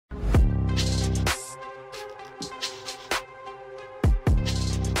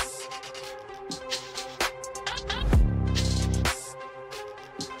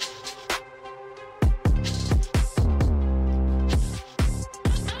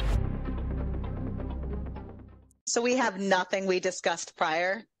So we have nothing we discussed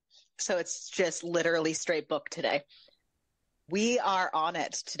prior. So it's just literally straight book today. We are on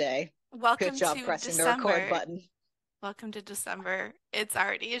it today. Welcome Good job to pressing the record December. button. Welcome to December. It's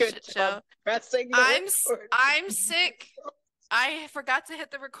already a Good shit job show. pressing the record. I'm sick. I forgot to hit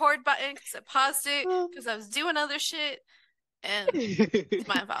the record button because I paused it because I was doing other shit, and it's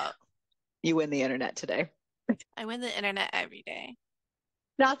my fault. You win the internet today. I win the internet every day.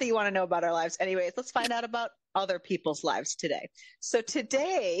 Not that you want to know about our lives. Anyways, let's find out about other people's lives today. So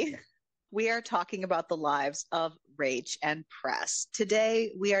today we are talking about the lives of Rach and Press.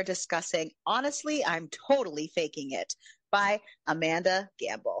 Today we are discussing Honestly, I'm Totally Faking It by Amanda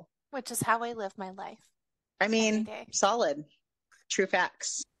Gambill. Which is how I live my life. I mean, solid. True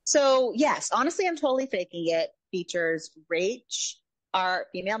facts. So yes, Honestly, I'm Totally Faking It features Rach, our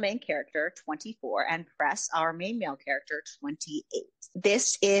female main character, 24, and Press, our main male character, 28.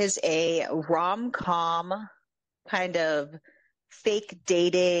 This is a rom-com kind of fake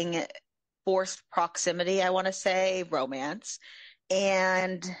dating, forced proximity, I want to say, romance.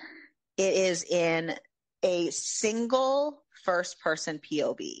 And it is in a single first-person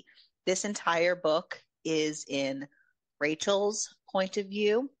POV. This entire book is in Rachel's point of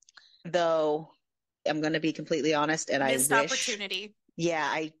view, though I'm going to be completely honest, and Missed I wish, opportunity. Yeah,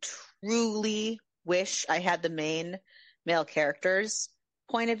 I truly wish I had the main male character's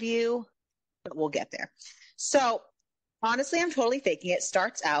point of view, but we'll get there. So, Honestly, I'm Totally Faking It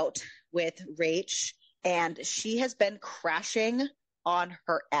starts out with Rach, and she has been crashing on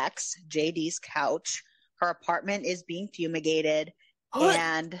her ex, JD's couch. Her apartment is being fumigated,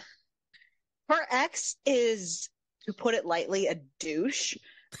 and her ex is, to put it lightly, a douche,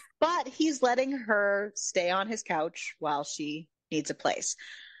 but he's letting her stay on his couch while she needs a place.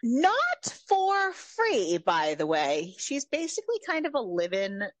 Not for free, by the way. She's basically kind of a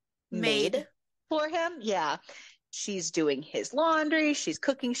live-in maid for him. Yeah. She's doing his laundry, she's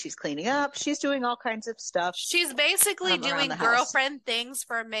cooking, she's cleaning up, she's doing all kinds of stuff. She's basically doing girlfriend things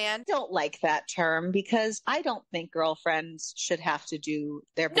for a man. I don't like that term because I don't think girlfriends should have to do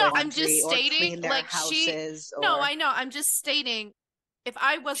their laundry I'm just stating, or clean their houses. No, I know. I'm just stating, if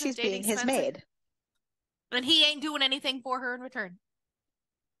I wasn't dating being his Spencer, maid, and he ain't doing anything for her in return.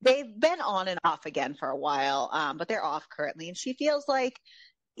 They've been on and off again for a while, but they're off currently, and she feels like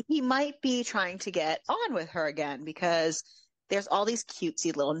he might be trying to get on with her again because there's all these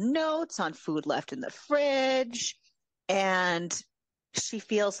cutesy little notes on food left in the fridge, and she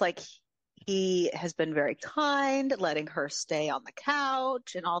feels like he has been very kind, letting her stay on the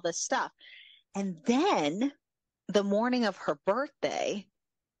couch and all this stuff. And then the morning of her birthday,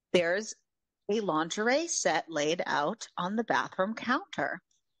 there's a lingerie set laid out on the bathroom counter.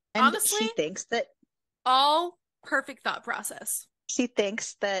 And honestly, she thinks that all perfect thought process. She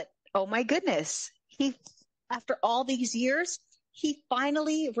thinks that, oh my goodness, after all these years, he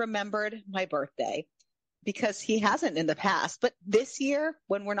finally remembered my birthday, because he hasn't in the past. But this year,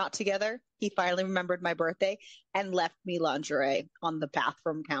 when we're not together, he finally remembered my birthday and left me lingerie on the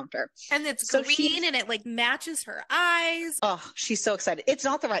bathroom counter. And it's so green and it like matches her eyes. Oh, she's so excited. It's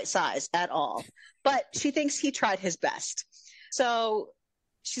not the right size at all, but she thinks he tried his best. So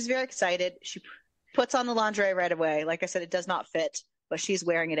she's very excited. She puts on the lingerie right away. Like I said, it does not fit, but she's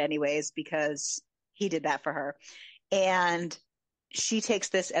wearing it anyways because he did that for her. And she takes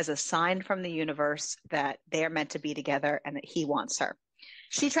this as a sign from the universe that they are meant to be together and that he wants her.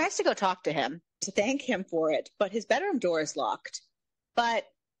 She tries to go talk to him to thank him for it, but his bedroom door is locked. But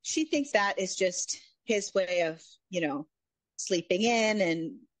she thinks that is just his way of, sleeping in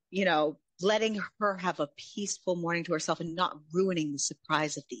and, letting her have a peaceful morning to herself and not ruining the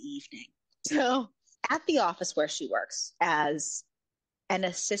surprise of the evening. So at the office where she works as an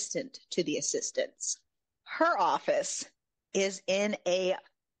assistant to the assistants, her office is in a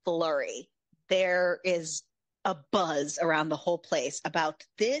flurry. There is a buzz around the whole place about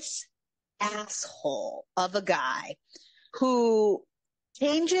this asshole of a guy who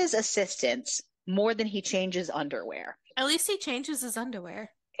changes assistants more than he changes underwear. At least he changes his underwear.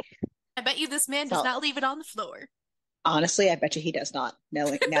 I bet you this man does not leave it on the floor. Honestly, I bet you he does not, now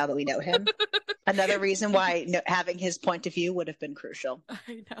that we know him. Another reason why having his point of view would have been crucial.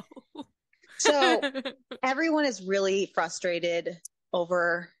 I know. So everyone is really frustrated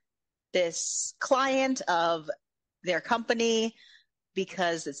over this client of their company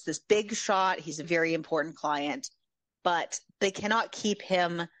because it's this big shot. He's a very important client, but they cannot keep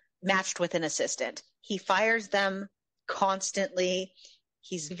him matched with an assistant. He fires them constantly.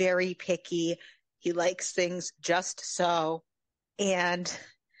 He's very picky. He likes things just so. And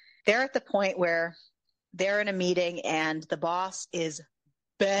they're at the point where they're in a meeting and the boss is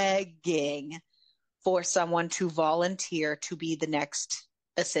begging for someone to volunteer to be the next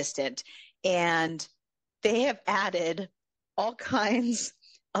assistant. And they have added all kinds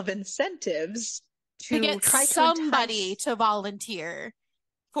of incentives to to get try somebody to volunteer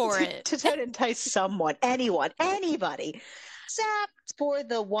for it. To try to entice someone, anyone, anybody. Except for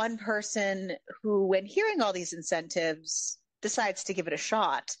the one person who, when hearing all these incentives, decides to give it a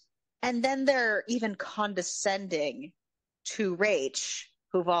shot. And then they're even condescending to Rach,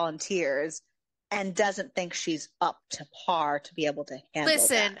 who volunteers, and doesn't think she's up to par to be able to handle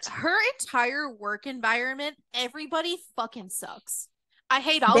that. Her entire work environment, everybody fucking sucks. I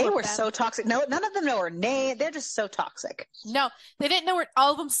hate all of them. They were so toxic. No, none of them know her name. They're just so toxic. No, they didn't know her.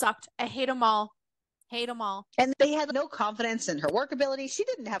 All of them sucked. I hate them all. Hate them all. And they had no confidence in her work ability. She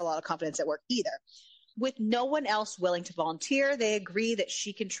didn't have a lot of confidence at work either. With no one else willing to volunteer, they agree that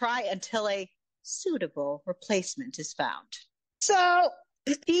she can try until a suitable replacement is found. So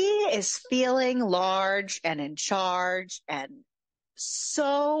she is feeling large and in charge and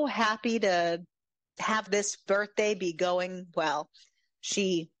so happy to have this birthday be going well.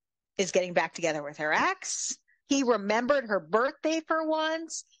 She is getting back together with her ex. He remembered her birthday for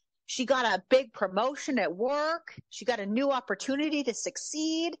once. She got a big promotion at work. She got a new opportunity to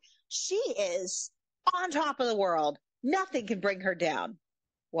succeed. She is on top of the world. Nothing can bring her down.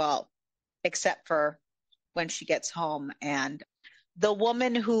 Well, except for when she gets home and the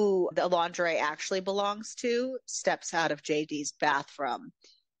woman who the lingerie actually belongs to steps out of JD's bathroom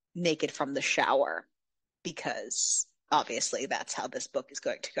naked from the shower, because obviously that's how this book is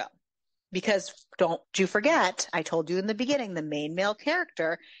going to go. Because don't you forget, I told you in the beginning, the main male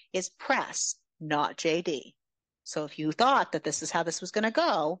character is Press, not JD. So if you thought that this is how this was going to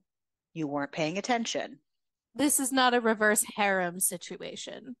go, you weren't paying attention. This is not a reverse harem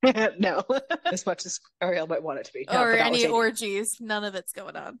situation. No, as much as Ariel might want it to be. No, or any orgies. None of it's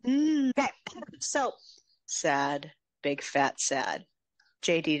going on. Okay, so sad, big fat sad.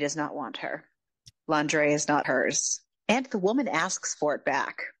 JD does not want her. Lingerie is not hers. And the woman asks for it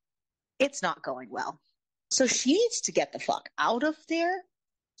back. It's not going well. So she needs to get the fuck out of there.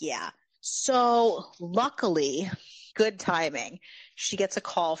 Yeah. So luckily, good timing, she gets a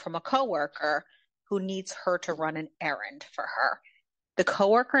call from a coworker who needs her to run an errand for her. The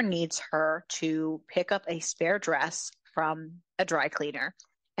coworker needs her to pick up a spare dress from a dry cleaner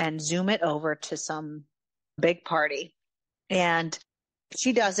and zoom it over to some big party. And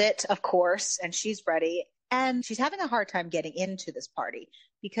she does it, of course, and she's ready. And she's having a hard time getting into this party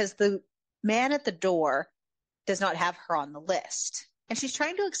because the man at the door does not have her on the list. And she's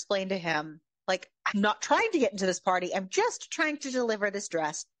trying to explain to him, like, I'm not trying to get into this party. I'm just trying to deliver this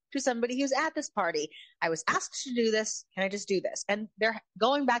dress to somebody who's at this party. I was asked to do this. Can I just do this? And they're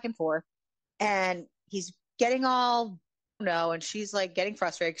going back and forth. And he's getting all, no. And she's like getting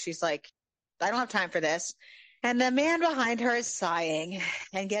frustrated. She's like, I don't have time for this. And the man behind her is sighing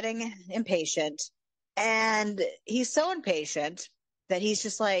and getting impatient. And he's so impatient that he's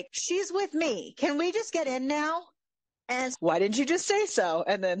just like, she's with me. Can we just get in now? And why didn't you just say so?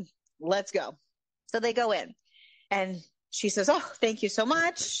 And then let's go. So they go in and she says, oh, thank you so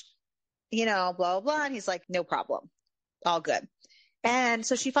much. You know, blah, blah, blah. And he's like, no problem. All good. And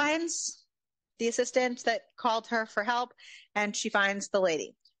so she finds the assistant that called her for help and she finds the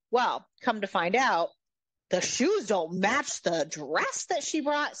lady. Well, come to find out, the shoes don't match the dress that she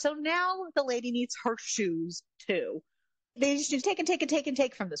brought. So now the lady needs her shoes too. They just take and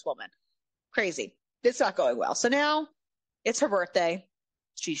take from this woman. Crazy. It's not going well. So now it's her birthday.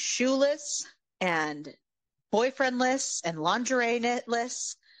 She's shoeless and boyfriendless and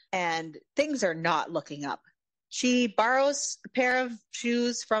lingerie-less, and things are not looking up. She borrows a pair of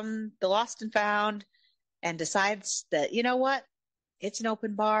shoes from the lost and found and decides that, you know what? It's an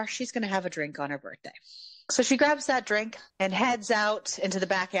open bar. She's going to have a drink on her birthday. So she grabs that drink and heads out into the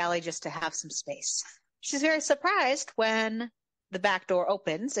back alley just to have some space. She's very surprised when the back door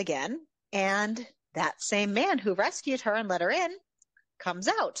opens again and that same man who rescued her and let her in comes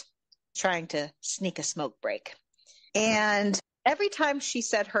out, trying to sneak a smoke break. And every time she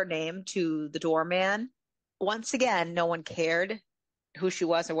said her name to the doorman, once again, no one cared who she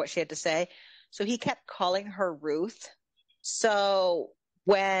was or what she had to say. So he kept calling her Ruth. So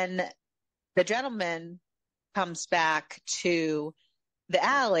when the gentleman comes back to the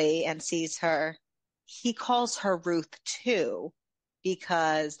alley and sees her, he calls her Ruth too,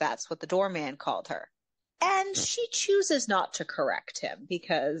 because that's what the doorman called her. And she chooses not to correct him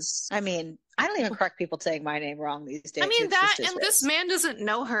because, I mean, I don't even correct people saying my name wrong these days. I mean, that, and this man doesn't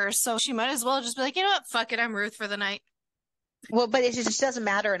know her, so she might as well just be like, you know what, fuck it, I'm Ruth for the night. Well, but it just doesn't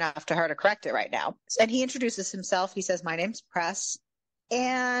matter enough to her to correct it right now. And he introduces himself. He says, my name's Press.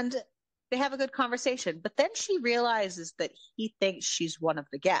 And they have a good conversation. But then she realizes that he thinks she's one of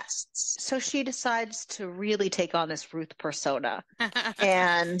the guests. So she decides to really take on this Ruth persona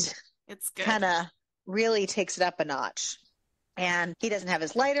and It's good. kind of really takes it up a notch. And he doesn't have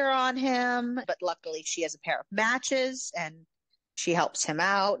his lighter on him, but luckily she has a pair of matches and she helps him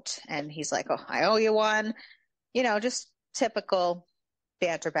out. And he's like, oh, I owe you one. You know, just typical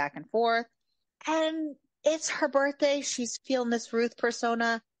banter back and forth. And it's her birthday. She's feeling this Ruth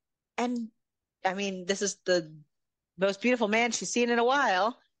persona. And I mean, this is the most beautiful man she's seen in a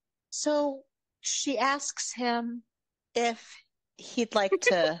while. So she asks him if he'd like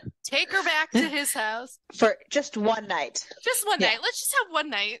to take her back to his house for just one night. Just one night. Let's just have one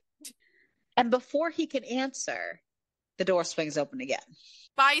night. And before he can answer, the door swings open again.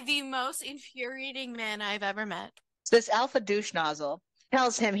 By the most infuriating man I've ever met. So this alpha douche nozzle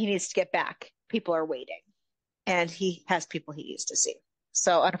tells him he needs to get back. People are waiting. And he has people he needs to see.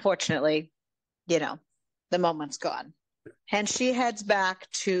 So unfortunately, you know, the moment's gone. And she heads back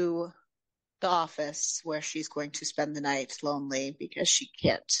to the office where she's going to spend the night lonely because she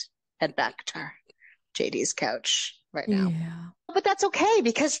can't head back to her JD's couch right now. Yeah. But that's okay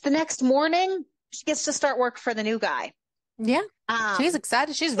because the next morning she gets to start work for the new guy. Yeah. She's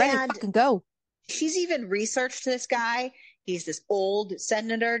excited. She's ready to fucking go. She's even researched this guy. He's this old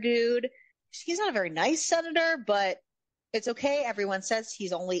senator dude. He's not a very nice senator, but it's okay. Everyone says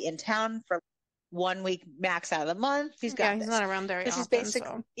he's only in town for 1 week max out of the month. He's got he's not around very often.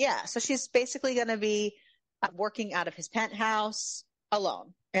 So she's basically going to be working out of his penthouse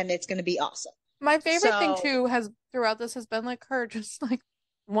alone, and it's going to be awesome. My favorite thing too throughout this has been like her just like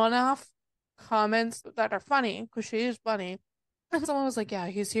one-off comments that are funny because she is funny. And someone was like, "Yeah,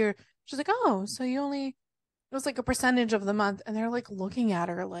 he's here." She's like, "Oh, so you only it was like a percentage of the month," and they're like looking at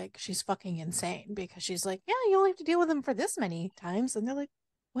her like she's fucking insane because she's like, "Yeah, you only have to deal with him for this many times," and they're like,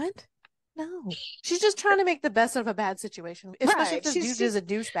 "What?" No, she's just trying to make the best of a bad situation, especially if this dude is a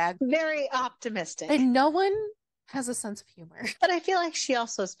douchebag. Very optimistic, and no one has a sense of humor. But I feel like she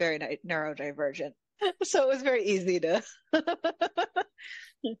also is very neurodivergent, so it was very easy to.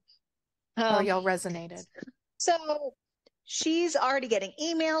 Or y'all resonated. So she's already getting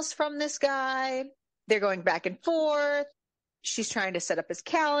emails from this guy. They're going back and forth. She's trying to set up his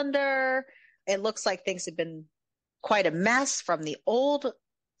calendar. It looks like things have been quite a mess from the old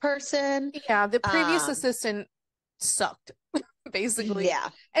person. Yeah, the previous assistant sucked, basically. Yeah.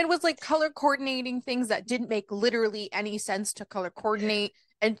 And was like color coordinating things that didn't make literally any sense to color coordinate.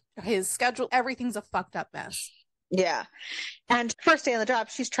 And his schedule, everything's a fucked up mess. Yeah. And first day on the job,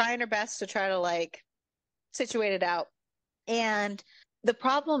 she's trying her best to try to like situate it out. And the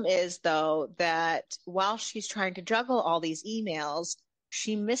problem is, though, that while she's trying to juggle all these emails,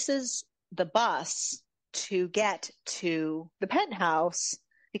 she misses the bus to get to the penthouse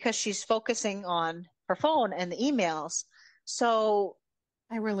because she's focusing on her phone and the emails. So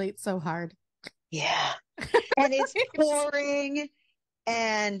I relate so hard. Yeah. And it's pouring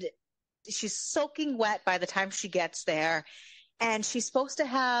and she's soaking wet by the time she gets there. And she's supposed to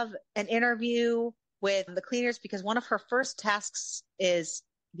have an interview with the cleaners because one of her first tasks is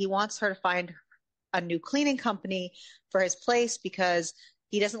he wants her to find a new cleaning company for his place because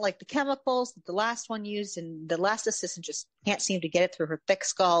he doesn't like the chemicals that the last one used, and the last assistant just can't seem to get it through her thick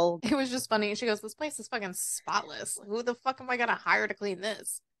skull. It was just funny. She goes, "This place is fucking spotless. Who the fuck am I gonna hire to clean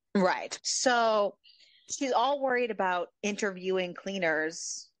this?" Right. So she's all worried about interviewing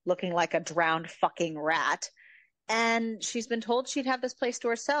cleaners looking like a drowned fucking rat. And she's been told she'd have this place to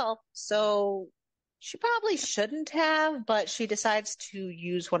herself. So she probably shouldn't have, but she decides to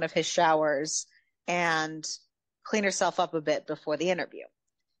use one of his showers and clean herself up a bit before the interview.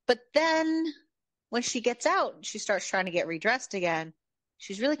 But then when she gets out, she starts trying to get redressed again.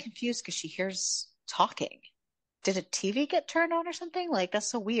 She's really confused because she hears talking. Did a TV get turned on or something? Like, that's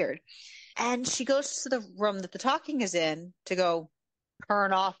so weird. And she goes to the room that the talking is in to go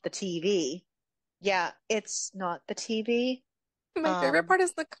turn off the TV. Yeah, it's not the TV. My favorite part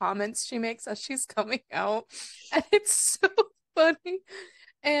is the comments she makes as she's coming out. And it's so funny.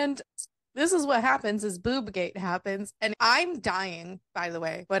 And this is what happens is Boobgate happens. And I'm dying, by the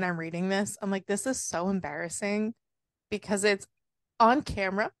way, when I'm reading this. I'm like, this is so embarrassing because it's on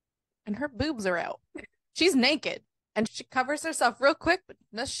camera and her boobs are out. She's naked and she covers herself real quick, but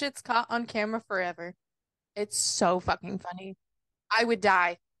this shit's caught on camera forever. It's so fucking funny. I would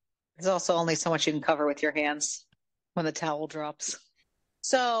die. There's also only so much you can cover with your hands when the towel drops.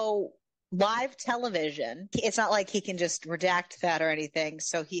 So live television, it's not like he can just redact that or anything.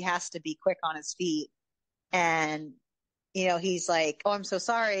 So he has to be quick on his feet. And, you know, he's like, "Oh, I'm so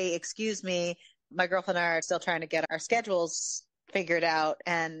sorry. Excuse me. My girlfriend and I are still trying to get our schedules figured out."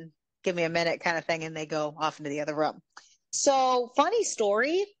 And give me a minute kind of thing. And they go off into the other room. So funny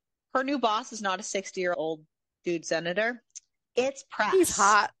story. Her new boss is not a 60-year-old dude senator. It's Press. He's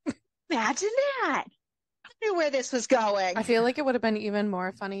hot. Imagine that. I knew where this was going. I feel like it would have been even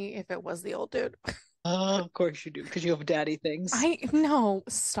more funny if it was the old dude. Of course you do, because you have daddy things. No,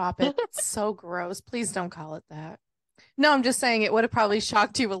 stop it. It's so gross. Please don't call it that. No, I'm just saying it would have probably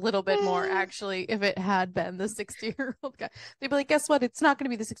shocked you a little bit more, actually, if it had been the 60-year-old guy. They'd be like, guess what? It's not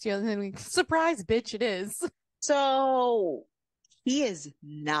going to be the 60-year-old. And then we, surprise, bitch, it is. So he is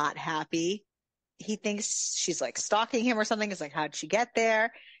not happy. He thinks she's like stalking him or something. It's like, how'd she get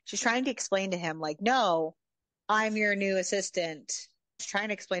there? She's trying to explain to him, like, no, I'm your new assistant. She's trying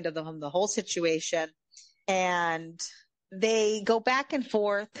to explain to him the whole situation. And they go back and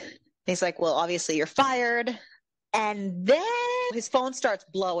forth. He's like, well, obviously you're fired. And then his phone starts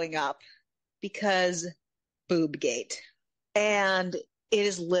blowing up because boobgate. And it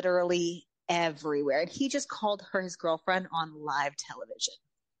is literally everywhere. And he just called her his girlfriend on live television.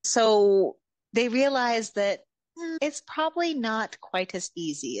 So they realize that it's probably not quite as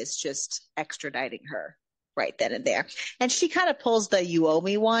easy as just extraditing her right then and there. And she kind of pulls the "you owe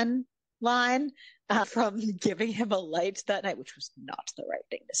me one" line from giving him a light that night, which was not the right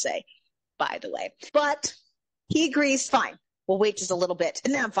thing to say, by the way. But he agrees, fine, we'll wait just a little bit,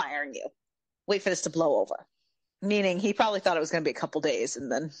 and then I'm firing you. Wait for this to blow over. Meaning he probably thought it was going to be a couple days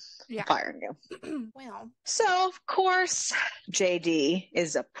and then firing you. Well. So, of course, JD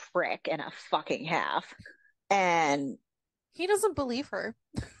is a prick and a fucking half. And he doesn't believe her.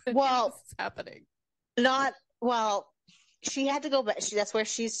 Well, what's happening? She had to go back. That's where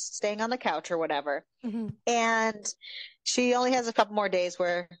she's staying on the couch or whatever. Mm-hmm. And she only has a couple more days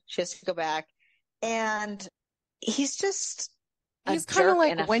where she has to go back. And he's kind of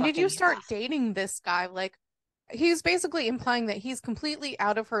like, when did you start half. dating this guy? Like, he's basically implying that he's completely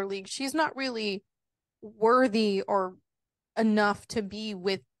out of her league. She's not really worthy or enough to be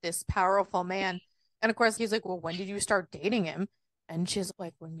with this powerful man. And of course, he's like, well, when did you start dating him? And she's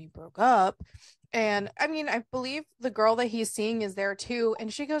like, when we broke up. And I mean, I believe the girl that he's seeing is there too.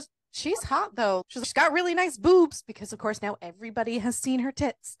 And she goes, she's hot though. She's got really nice boobs because, of course, now everybody has seen her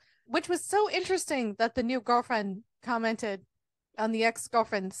tits, which was so interesting that the new girlfriend commented on the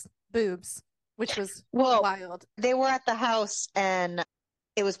ex-girlfriend's boobs, which was wild. They were at the house and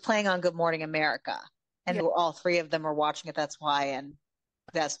it was playing on Good Morning America. And all three of them were watching it. That's why. And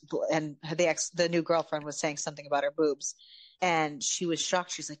the new girlfriend was saying something about her boobs. And she was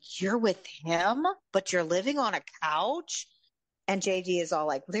shocked. She's like, you're with him, but you're living on a couch? And JD is all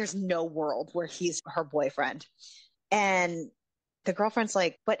like, there's no world where he's her boyfriend. And the girlfriend's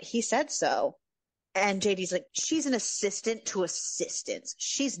like, but he said so. And JD's like, she's an assistant to assistants.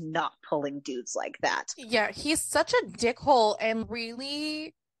 She's not pulling dudes like that. Yeah, he's such a dickhole. And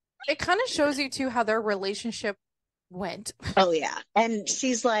really, it kind of shows you, too, how their relationship went. Oh, yeah. And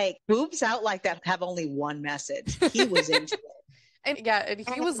she's like, boobs out like that have only one message. He was into it. And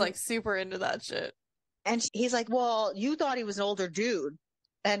he was like super into that shit. And he's like, well, you thought he was an older dude.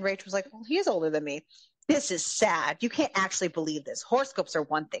 And Rachel was like, well, he is older than me. This is sad. You can't actually believe this. Horoscopes are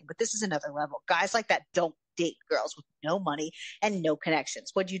one thing, but this is another level. Guys like that don't date girls with no money and no connections.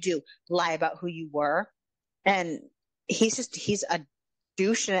 What'd you do? Lie about who you were? And he's a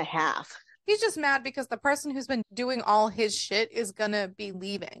douche and a half. He's just mad because the person who's been doing all his shit is gonna be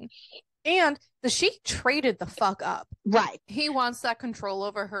leaving. And she traded the fuck up. Right. He wants that control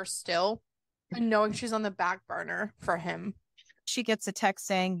over her still, and knowing she's on the back burner for him. She gets a text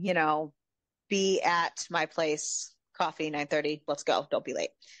saying, be at my place, coffee, 9:30. Let's go. Don't be late.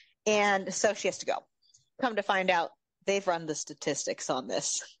 And so she has to go. Come to find out, they've run the statistics on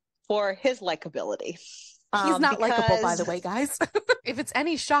this for his likability. He's not likable, by the way, guys. If it's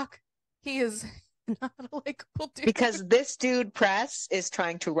any shock, he is not a likable dude. Because this dude, Press, is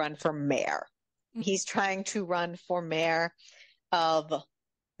trying to run for mayor. He's trying to run for mayor of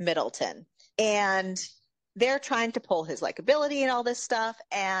Middleton. And they're trying to pull his likability and all this stuff.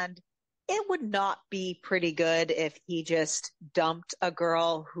 And it would not be pretty good if he just dumped a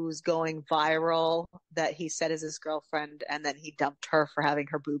girl who's going viral that he said is his girlfriend, and then he dumped her for having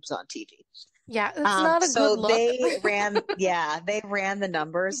her boobs on TV. Yeah, it's not a good look. They ran the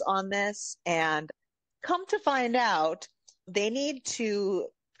numbers on this, and come to find out, they need to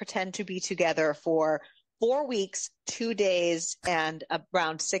pretend to be together for 4 weeks, 2 days, and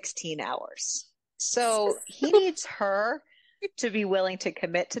around 16 hours. So he needs her to be willing to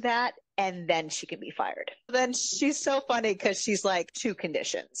commit to that, and then she can be fired. Then she's so funny because she's like, 2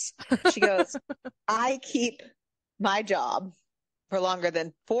 conditions. She goes, I keep my job for longer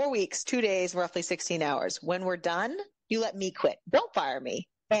than 4 weeks, 2 days, roughly 16 hours. When we're done, you let me quit. Don't fire me.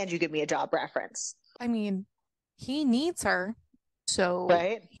 and you give me a job reference. I mean, he needs her. So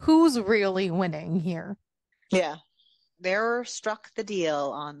Right? who's really winning here? Yeah. They're struck the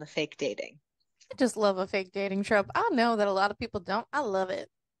deal on the fake dating. I just love a fake dating trope. I know that a lot of people don't. I love it.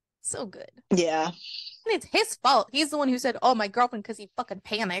 So good. Yeah. And it's his fault. He's the one who said, "Oh, my girlfriend," because he fucking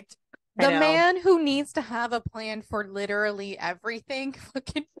panicked. I The know. man who needs to have a plan for literally everything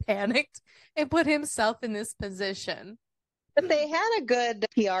fucking panicked and put himself in this position. But they had a good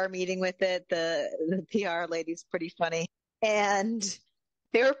PR meeting with it. The PR lady's pretty funny. And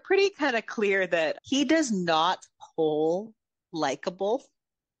they were pretty kind of clear that he does not pull likable.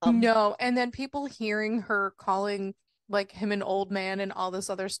 No, and then people hearing her calling like him an old man and all this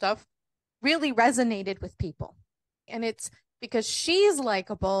other stuff really resonated with people. And it's because she's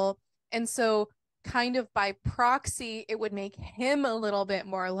likable, and so kind of by proxy, it would make him a little bit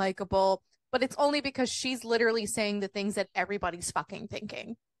more likable, but it's only because she's literally saying the things that everybody's fucking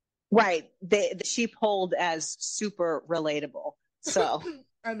thinking. Right. She pulled as super relatable. So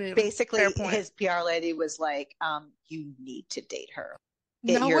I mean, basically, fair point. his PR lady was like, you need to date her.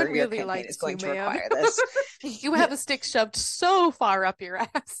 No your one really campaign likes is going you, to man. require this. You have a stick shoved so far up your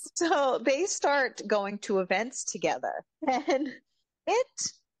ass. So they start going to events together, and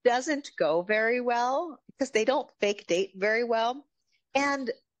it doesn't go very well because they don't fake date very well.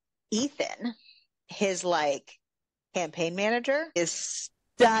 And Ethan, his like campaign manager, is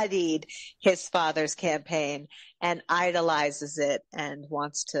studied his father's campaign and idolizes it and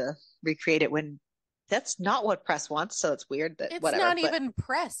wants to recreate it when that's not what press wants. So it's weird that It's whatever. not but even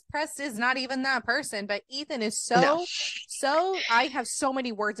press. Press is not even that person, but Ethan is no. I have so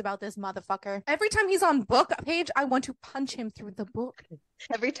many words about this motherfucker. Every time he's on book page, I want to punch him through the book.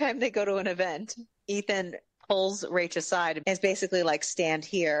 Every time they go to an event, Ethan pulls Rach aside and is basically like, stand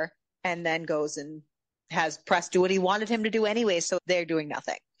here, and then goes and has Press do what he wanted him to do anyway. So they're doing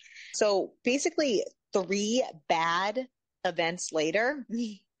nothing. So basically 3 bad events later,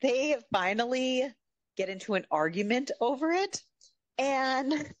 they finally get into an argument over it.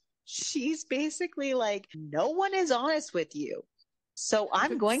 And she's basically like, no one is honest with you. So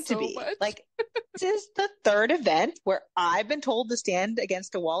I'm going to be much. like, this is the 3rd event where I've been told to stand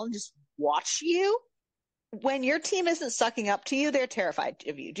against a wall and just watch you. When your team isn't sucking up to you, they're terrified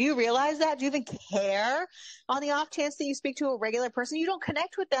of you. Do you realize that? Do you even care? On the off chance that you speak to a regular person, you don't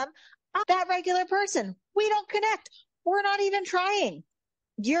connect with them. That regular person, we don't connect. We're not even trying.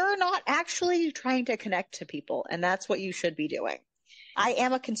 You're not actually trying to connect to people, and that's what you should be doing. I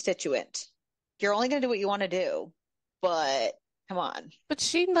am a constituent. You're only going to do what you want to do, but come on. But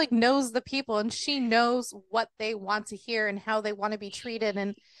she like knows the people, and she knows what they want to hear and how they want to be treated,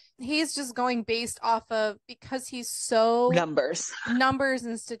 and he's just going based off of, because he's so numbers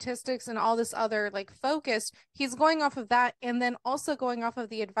and statistics and all this other like focus, he's going off of that, and then also going off of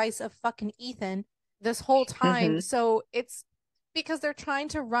the advice of fucking Ethan this whole time. So it's because they're trying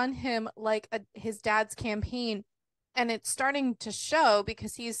to run him like his dad's campaign, and it's starting to show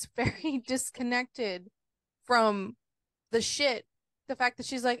because he's very disconnected from the shit. The fact that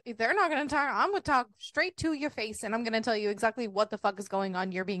she's like, they're not going to talk. I'm going to talk straight to your face, and I'm going to tell you exactly what the fuck is going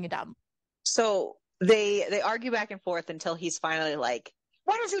on. You're being a dumb. So they argue back and forth until he's finally like,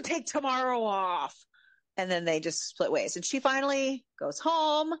 why don't you take tomorrow off? And then they just split ways. And she finally goes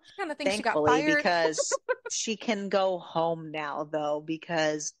home. I kind of think she got thankfully, fired. because she can go home now, though,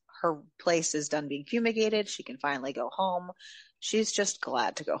 because her place is done being fumigated. She can finally go home. She's just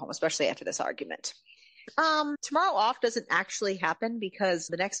glad to go home, especially after this argument. Tomorrow off doesn't actually happen because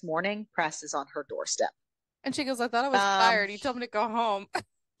the next morning, Press is on her doorstep. And she goes, I thought I was fired. He told me to go home.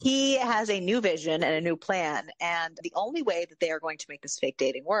 He has a new vision and a new plan. And the only way that they are going to make this fake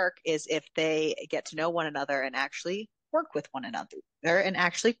dating work is if they get to know one another and actually work with one another and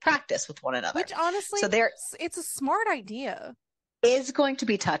actually practice with one another. Which honestly, so it's a smart idea. Is going to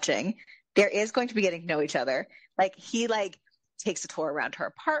be touching. There is going to be getting to know each other. Like he takes a tour around her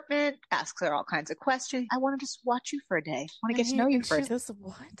apartment, asks her all kinds of questions. I want to just watch you for a day. I want to get to know you for a day.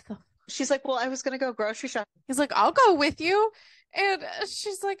 What the? She's like, well, I was going to go grocery shopping. He's like, I'll go with you. And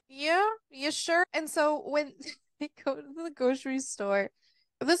she's like, yeah, you sure? And so when they go to the grocery store,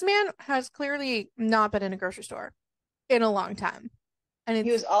 this man has clearly not been in a grocery store in a long time. And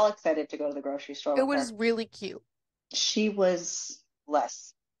he was all excited to go to the grocery store. It was really cute. She was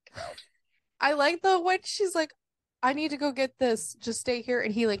less. I like the way she's like, I need to go get this. Just stay here.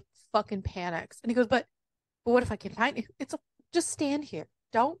 And he like fucking panics. And he goes, but what if I can find you? Just stand here.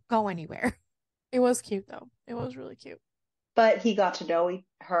 Don't go anywhere. It was cute though. It was really cute. But he got to know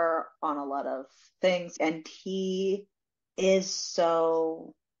her on a lot of things, and he is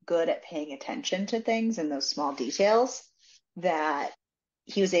so good at paying attention to things and those small details that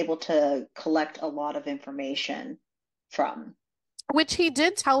he was able to collect a lot of information from. Which he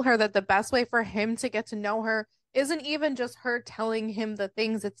did tell her that the best way for him to get to know her isn't even just her telling him the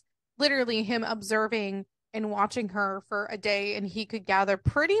things, it's literally him observing and watching her for a day, and he could gather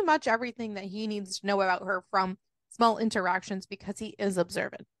pretty much everything that he needs to know about her from small interactions because he is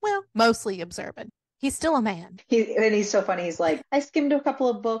observant. Well, mostly observant. He's still a man. He's so funny. He's like, I skimmed a couple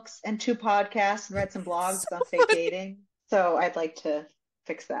of books and 2 podcasts and read some blogs So on fake funny. dating. So I'd like to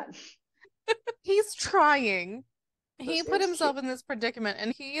fix that. He's trying. He That's put very himself cute. in this predicament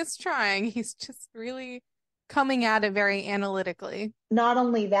and he is trying. He's just really coming at it very analytically. Not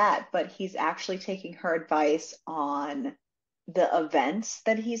only that, but he's actually taking her advice on the events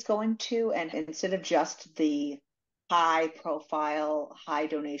that he's going to. And instead of just the high profile, high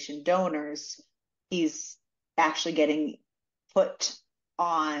donation donors, he's actually getting put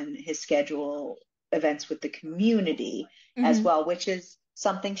on his schedule events with the community as well, which is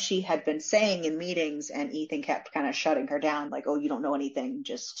something she had been saying in meetings, and Ethan kept kind of shutting her down, like, oh, you don't know anything,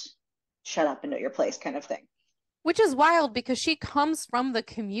 just shut up and know your place, kind of thing. Which is wild because she comes from the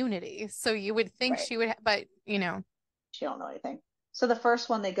community. So you would think Right. she would, but you know. She don't know anything. So the first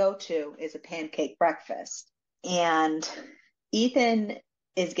one they go to is a pancake breakfast. And Ethan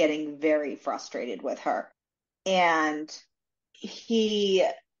is getting very frustrated with her. And he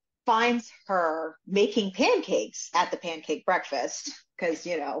finds her making pancakes at the pancake breakfast because,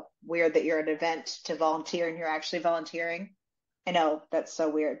 weird that you're at an event to volunteer and you're actually volunteering. I know, that's so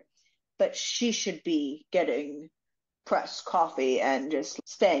weird. But she should be getting pressed coffee and just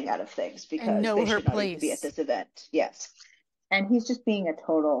staying out of things And because know they her should not even be at place. this event. Yes. And he's just being a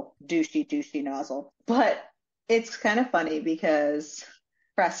total douchey nozzle. But it's kind of funny because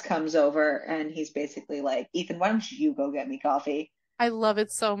Press comes over and he's basically like, Ethan, why don't you go get me coffee? I love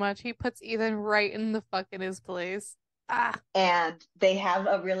it so much. He puts Ethan right in the fucking his place. Ah, And they have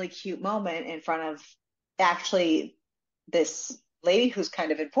a really cute moment in front of actually this lady who's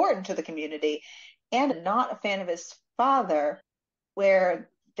kind of important to the community and not a fan of his father, where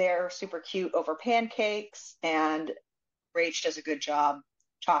they're super cute over pancakes, and Rach does a good job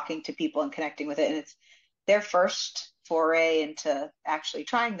talking to people and connecting with it. And it's their first foray into actually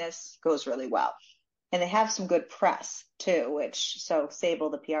trying this goes really well. And they have some good press too, so Sable,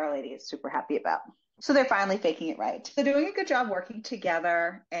 the PR lady, is super happy about. So they're finally faking it right. They're doing a good job working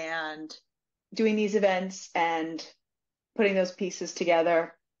together and doing these events and putting those pieces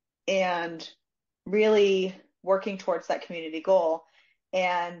together and really working towards that community goal.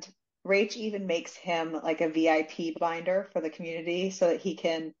 And Rach even makes him like a VIP binder for the community so that he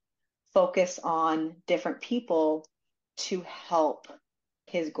can focus on different people to help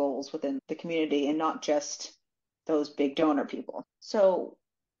his goals within the community and not just those big donor people. So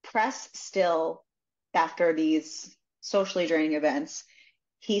Press still, after these socially draining events,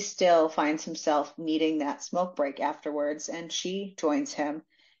 he still finds himself needing that smoke break afterwards, and she joins him.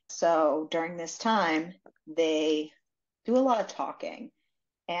 So during this time, they do a lot of talking,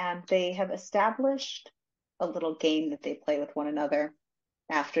 and they have established a little game that they play with one another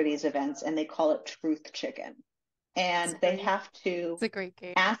after these events, and they call it Truth Chicken. And they have to it's a great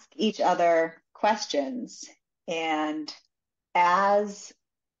game. ask each other questions, and as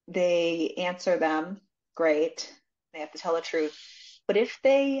they answer them, great, they have to tell the truth. But if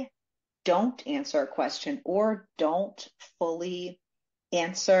they don't answer a question or don't fully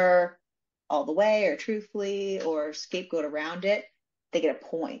answer all the way or truthfully or scapegoat around it, they get a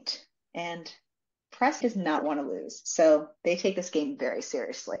point. And Press does not want to lose. So they take this game very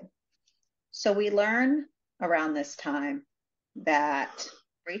seriously. So we learn around this time that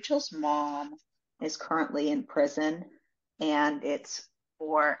Rachel's mom is currently in prison, and it's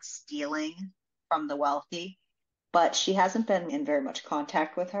for stealing from the wealthy, but she hasn't been in very much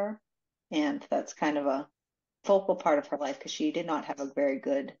contact with her. And that's kind of a focal part of her life because she did not have a very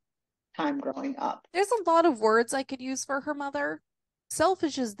good time growing up. There's a lot of words I could use for her mother.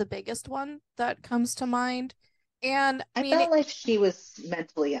 Selfish is the biggest one that comes to mind. And I felt like she was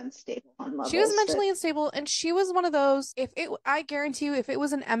mentally unstable on levels. She was mentally unstable, and she was one of those. I guarantee you, if it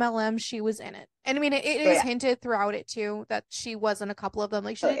was an MLM, she was in it. And I mean, it is hinted throughout it too that she was in a couple of them.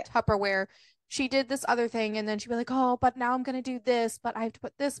 Like she did Tupperware, she did this other thing, and then she'd be like, "Oh, but now I'm gonna do this, but I have to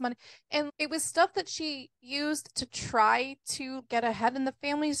put this money." And it was stuff that she used to try to get ahead in the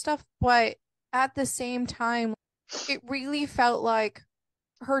family stuff, but at the same time, it really felt like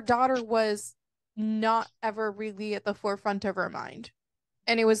her daughter was not ever really at the forefront of her mind.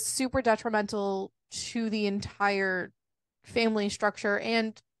 And it was super detrimental to the entire family structure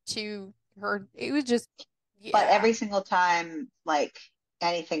and to her. It was just, yeah. But every single time, like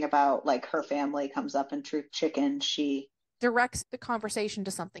anything about like her family comes up in Truth Chicken, she directs the conversation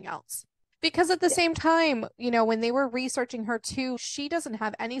to something else. Because at the same time, when they were researching her too, she doesn't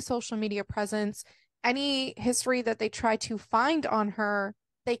have any social media presence, any history that they try to find on her.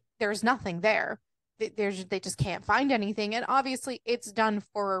 There's nothing there. They just can't find anything. And obviously it's done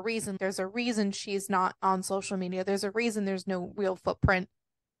for a reason. There's a reason she's not on social media. There's a reason there's no real footprint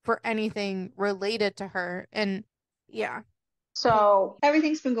for anything related to her. And yeah. So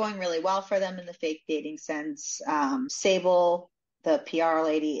everything's been going really well for them in the fake dating sense. Sable, the PR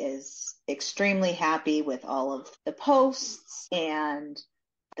lady, is extremely happy with all of the posts and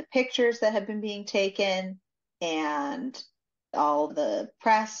the pictures that have been being taken and all the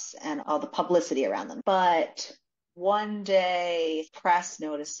press and all the publicity around them. But one day, press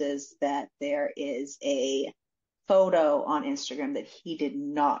notices that there is a photo on Instagram that he did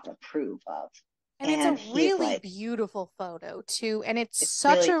not approve of. And it's a really beautiful photo too. And it's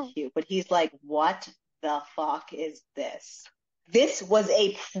such really cute. But he's like, what the fuck is this? This was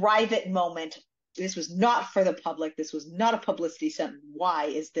a private moment. This was not for the public. This was not a publicity stunt. Why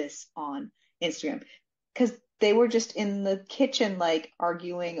is this on Instagram? Because they were just in the kitchen, like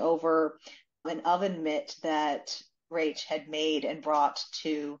arguing over an oven mitt that Rach had made and brought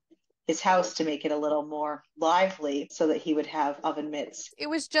to his house to make it a little more lively so that he would have oven mitts. It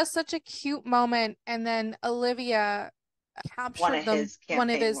was just such a cute moment. And then Olivia captured one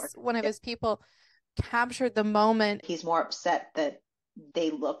of his people captured the moment. He's more upset that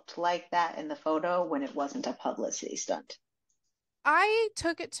they looked like that in the photo when it wasn't a publicity stunt. I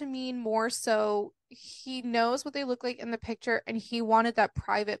took it to mean more so he knows what they look like in the picture and he wanted that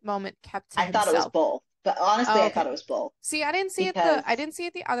private moment kept to himself. I thought it was both. But honestly, I thought it was both. See, I didn't see it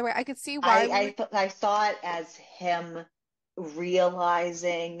the other way. I could see why. I saw it as him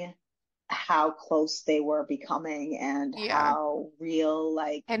realizing how close they were becoming and how real,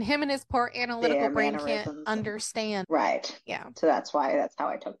 and him and his poor analytical brain can't understand. Right. Yeah. So that's how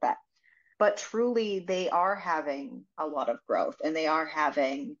I took that. But truly, they are having a lot of growth and they are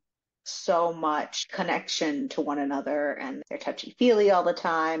having so much connection to one another and they're touchy-feely all the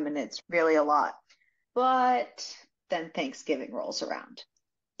time and it's really a lot. But then Thanksgiving rolls around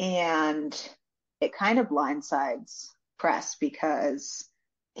and it kind of blindsides press because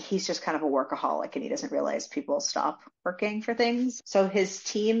he's just kind of a workaholic and he doesn't realize people stop working for things. So his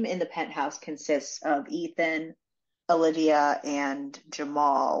team in the penthouse consists of Ethan, Olivia, and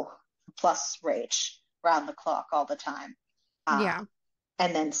Jamal, plus Rach, round the clock all the time.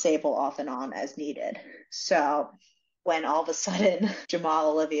 And then Sable off and on as needed. So when all of a sudden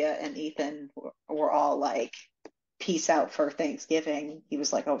Jamal, Olivia, and Ethan were all like, peace out for Thanksgiving, he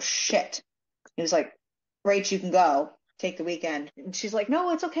was like, oh shit. He was like, Rach, you can go. Take the weekend. And she's like,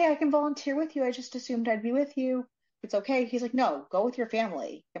 no, it's okay. I can volunteer with you. I just assumed I'd be with you. It's okay. He's like, no, go with your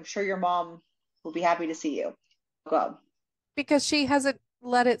family. I'm sure your mom will be happy to see you. Go. Because she hasn't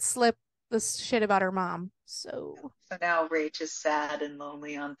let it slip this shit about her mom. So now Rach is sad and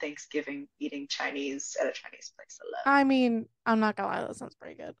lonely on Thanksgiving eating Chinese at a Chinese place alone. I mean, I'm not gonna lie, that sounds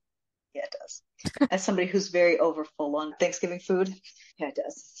pretty good. Yeah, it does. As somebody who's very overfull on Thanksgiving food, yeah, it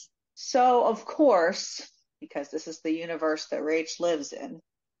does. So, of course, because this is the universe that Rach lives in,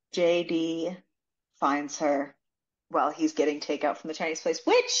 JD finds her while he's getting takeout from the Chinese place,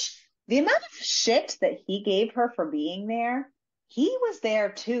 which the amount of shit that he gave her for being there, he was there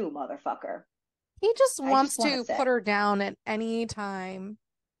too, motherfucker. He just wants to put her down at any time.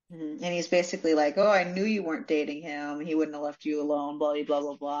 Mm-hmm. And he's basically like, oh, I knew you weren't dating him. He wouldn't have left you alone, blah, blah,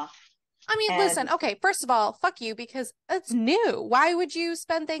 blah, blah. I mean, listen, okay, first of all, fuck you, because it's new. Why would you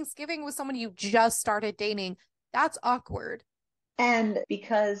spend Thanksgiving with someone you just started dating? That's awkward. And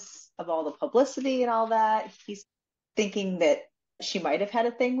because of all the publicity and all that, he's thinking that she might have had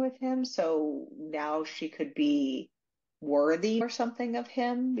a thing with him, so now she could be worthy or something of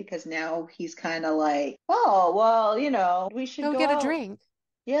him, because now he's kind of like, oh, well, we should go get out. A drink.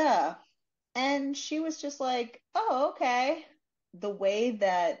 Yeah. And she was just like, oh, okay. The way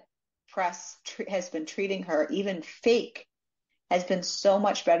that press has been treating her, even fake, has been so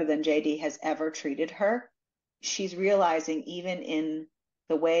much better than JD has ever treated her. She's realizing even in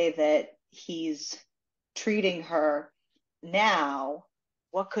the way that he's treating her now,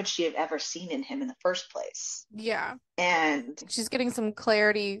 what could she have ever seen in him in the first place? Yeah. And she's getting some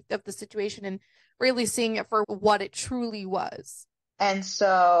clarity of the situation and really seeing it for what it truly was. And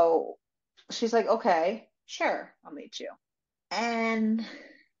so she's like, okay, sure, I'll meet you. And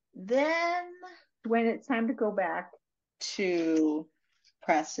then when it's time to go back to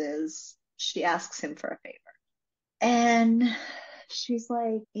Press's, she asks him for a favor. And she's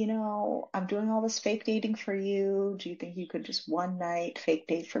like, I'm doing all this fake dating for you. Do you think you could just one night fake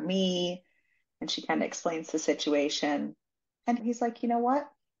date for me? And she kind of explains the situation. And he's like, you know what?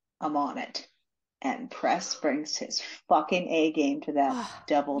 I'm on it. And Press brings his fucking A game to that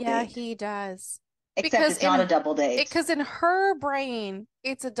double Yeah, date. he does. Except it's not a double date. Because in her brain,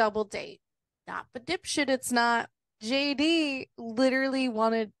 it's a double date. Not the dipshit, it's not. JD literally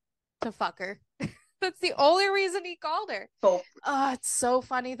wanted to fuck her. That's the only reason he called her. So, it's so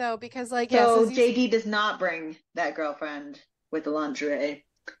funny though, because like, so yes, JD does not bring that girlfriend with the lingerie.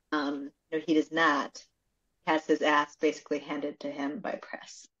 No, he does not. He has his ass basically handed to him by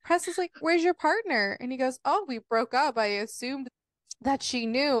Press. Press is like, where's your partner? And he goes, oh, we broke up. I assumed that she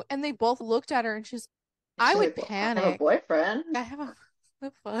knew. And they both looked at her and she's I would like, panic. I have a boyfriend.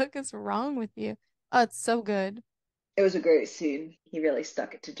 The fuck is wrong with you? Oh, it's so good. It was a great scene. He really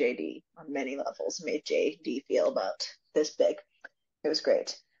stuck it to JD on many levels, made JD feel about this big. It was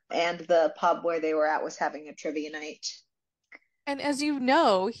great. And the pub where they were at was having a trivia night. And as you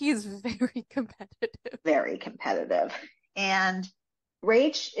know, he's very competitive. Very competitive. And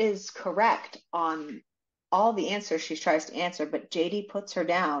Rach is correct on all the answers she tries to answer, but JD puts her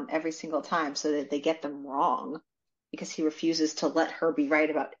down every single time so that they get them wrong because he refuses to let her be right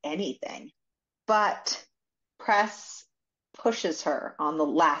about anything. But Press pushes her on the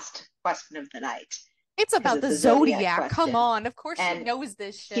last question of the night. It's about the Zodiac. Come on. Of course she knows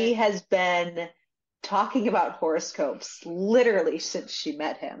this shit. She has been talking about horoscopes literally since she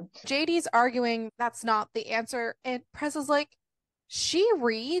met him. JD's arguing that's not the answer. And Press is like, she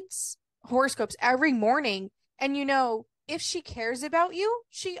reads horoscopes every morning. And you know, if she cares about you,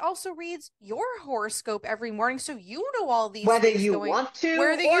 she also reads your horoscope every morning. So you know all these whether things you want to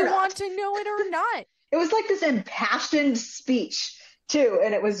whether or you not. want to know it or not. It was like this impassioned speech too,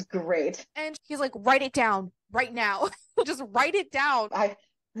 and it was great. And he's like, write it down right now. Just write it down. I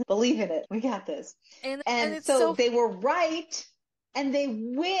believe in it. We got this. And so they were right, and they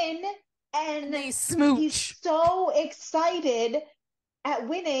win, and they smooch. He's so excited at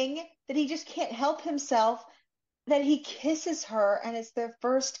winning that he just can't help himself, that he kisses her, and it's their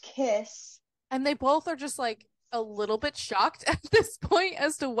first kiss. And they both are just like a little bit shocked at this point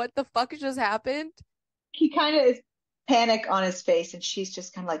as to what the fuck just happened. He kind of is panic on his face, and she's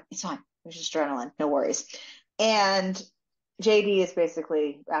just kind of like, it's fine. There's just adrenaline. No worries. And JD is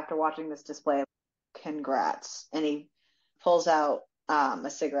basically, after watching this display, congrats. And he pulls out a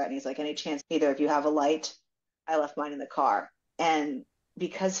cigarette, and he's like, any chance either of you have a light? I left mine in the car. And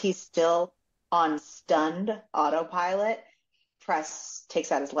because he's still on stunned autopilot, Press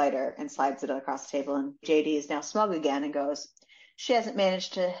takes out his lighter and slides it across the table. And JD is now smug again and goes, she hasn't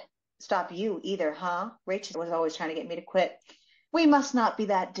managed to stop you either, huh? Rachel was always trying to get me to quit. We must not be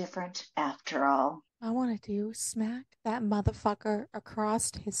that different after all. I want to do smack that motherfucker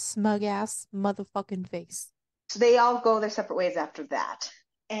across his smug ass motherfucking face. So they all go their separate ways after that.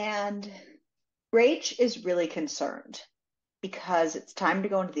 And Rach is really concerned because it's time to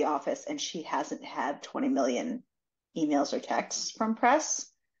go into the office and she hasn't had 20 million emails or texts from Press,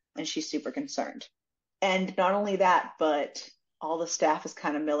 and she's super concerned. And not only that, but all the staff is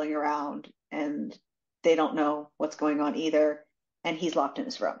kind of milling around and they don't know what's going on either. And he's locked in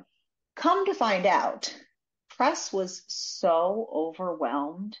his room. Come to find out, Press was so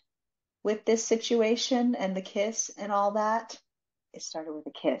overwhelmed with this situation and the kiss and all that. It started with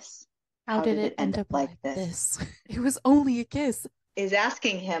a kiss. How did it end up like this? It was only a kiss. Is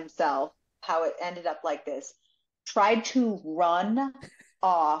asking himself how it ended up like this. Tried to run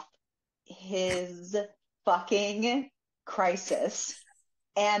off his fucking crisis.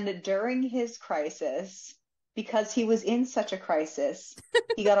 And during his crisis, because he was in such a crisis,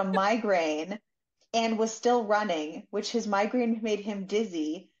 he got a migraine and was still running, which his migraine made him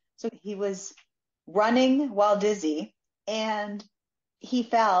dizzy. So he was running while dizzy, and he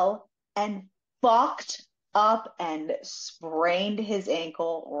fell and fucked up and sprained his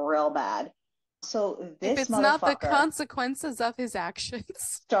ankle real bad. So this if it's not the consequences of his actions.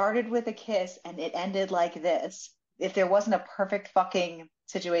 Started with a kiss and it ended like this. If there wasn't a perfect fucking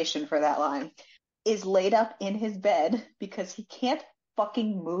situation for that line, is laid up in his bed because he can't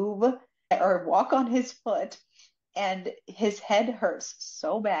fucking move or walk on his foot, and his head hurts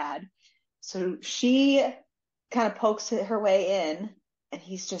so bad. So she kind of pokes her way in, and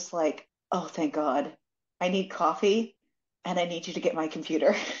he's just like, oh, thank God. I need coffee, and I need you to get my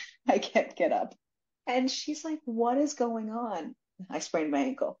computer. I can't get up. And she's like, what is going on? I sprained my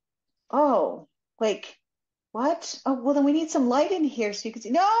ankle. Oh, like, what? Oh, well, then we need some light in here so you can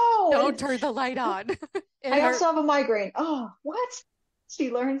see. No! Don't turn the light on. I also have a migraine. Oh, what? She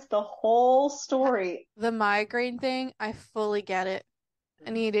learns the whole story. The migraine thing, I fully get it. I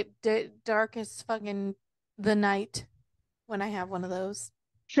need it dark as fucking the night when I have one of those.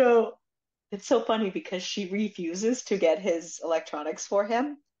 So it's so funny because she refuses to get his electronics for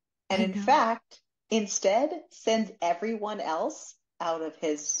him. And I in know. fact, instead sends everyone else out of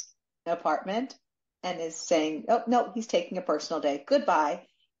his apartment and is saying, oh, no, he's taking a personal day. Goodbye.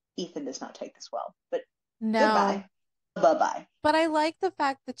 Ethan does not take this well, but No. goodbye. Bye-bye. But I like the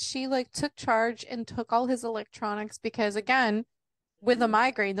fact that she like took charge and took all his electronics because again, with a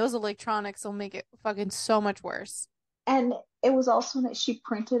migraine, those electronics will make it fucking so much worse. And it was also that she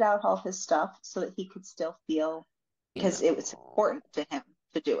printed out all his stuff so that he could still feel, You because it was know. important to him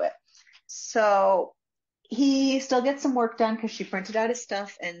to do it. So he still gets some work done because she printed out his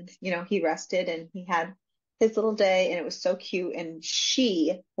stuff and, he rested and he had his little day and it was so cute. And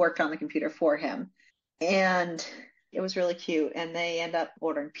she worked on the computer for him. And it was really cute. And they end up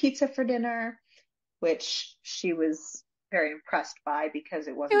ordering pizza for dinner, which she was very impressed by because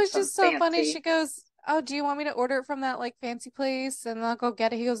it It wasn't was some just so funny. She fancy. goes, "Oh, do you want me to order it from that like fancy place and I'll go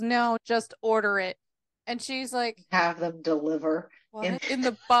get it?" He goes, "No, just order it." And she's like, Have them deliver in "What? In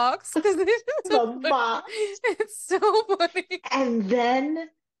the box?" Because it's so the funny. box. It's so funny. And then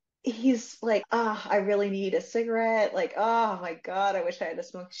he's like, I really need a cigarette. Like, oh my God, I wish I had a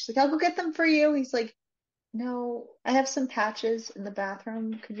smoke. She's like, I'll go get them for you. He's like, no, I have some patches in the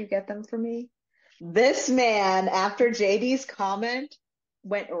bathroom. Could you get them for me? This man, after JD's comment,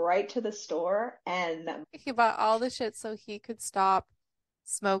 went right to the store and He bought all the shit so he could stop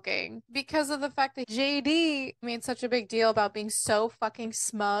smoking because of the fact that JD made such a big deal about being so fucking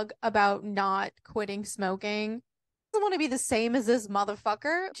smug about not quitting smoking. Doesn't want to be the same as this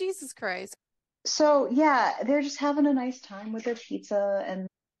motherfucker. Jesus Christ. so yeah, they're just having a nice time with their pizza and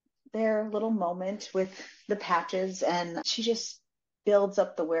their little moment with the patches, and she just builds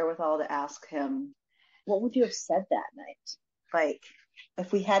up the wherewithal to ask him, what would you have said that night? Like,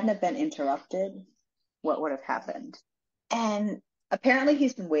 if we hadn't have been interrupted, what would have happened? And apparently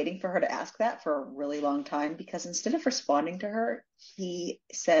he's been waiting for her to ask that for a really long time because instead of responding to her, he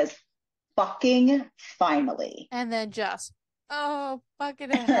says, fucking finally. And then just, oh, fucking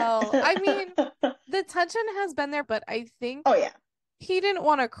hell. I mean, the tension has been there, but I think Oh, yeah. he didn't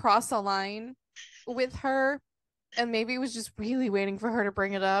want to cross a line with her, and maybe he was just really waiting for her to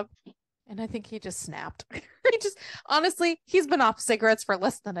bring it up. And I think he just snapped. He just, honestly, he's been off cigarettes for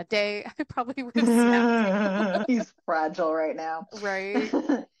less than a day. I probably would have snapped. He's fragile right now. Right.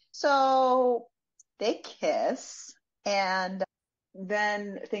 So they kiss, and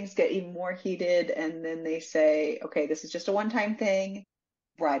then things get even more heated, and then they say, okay, this is just a one-time thing.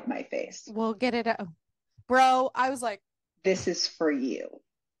 Ride my face. We'll get it out. Bro, I was like, This is for you.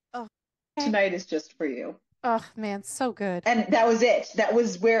 oh, okay. Tonight is just for you. Oh, man, so good. And that was it. That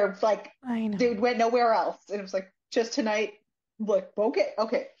was where, like, I know. dude went nowhere else. And it was like, just tonight. Like,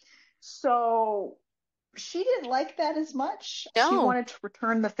 okay. So she didn't like that as much. She No. wanted to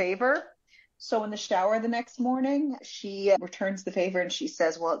return the favor. So in the shower the next morning, she returns the favor and she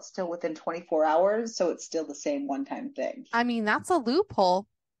says, well, it's still within 24 hours. So it's still the same one-time thing. I mean, that's a loophole.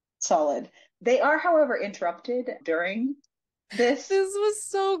 Solid. They are, however, interrupted during this. This was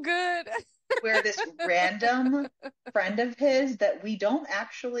so good. Where this random friend of his that we don't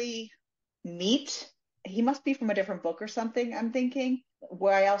actually meet, he must be from a different book or something, I'm thinking.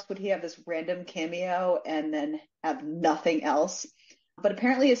 Why else would he have this random cameo and then have nothing else? But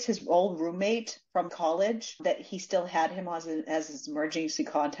apparently it's his old roommate from college that he still had him as his emergency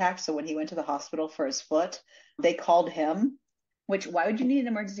contact. So when he went to the hospital for his foot, they called him. Which, why would you need an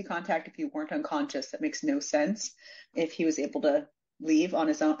emergency contact if you weren't unconscious? That makes no sense. If he was able to leave on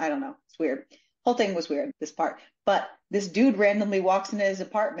his own, I don't know. It's weird. Whole thing was weird, this part. But this dude randomly walks into his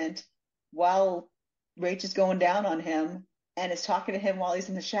apartment while Rach is going down on him and is talking to him while he's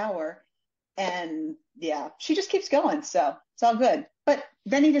in the shower. And yeah, she just keeps going. So it's all good. But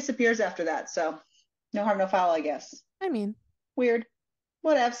then he disappears after that. So no harm, no foul, I guess. I mean, weird.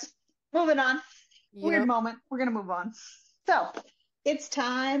 Whatevs. Moving on. Weird yep. moment. We're going to move on. So it's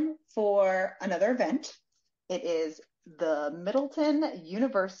time for another event. It is the Middleton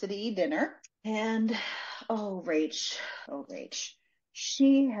University dinner. And Rach.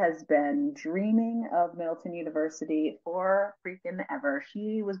 She has been dreaming of Middleton University for freaking ever.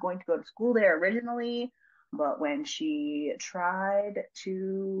 She was going to go to school there originally, but when she tried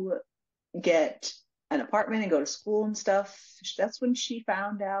to get an apartment and go to school and stuff, that's when she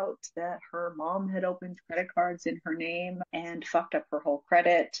found out that her mom had opened credit cards in her name and fucked up her whole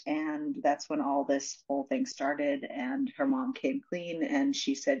credit. And that's when all this whole thing started. And her mom came clean and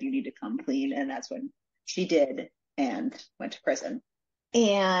she said, you need to come clean. And that's when she did and went to prison.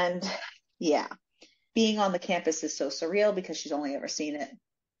 And yeah, being on the campus is so surreal because she's only ever seen it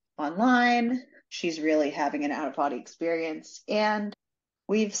online. She's really having an out-of-body experience. And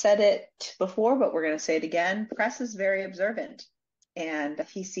we've said it before, but we're going to say it again. Press is very observant, and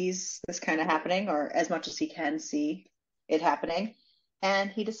he sees this kind of happening, or as much as he can see it happening.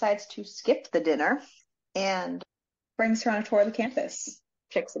 And he decides to skip the dinner and brings her on a tour of the campus,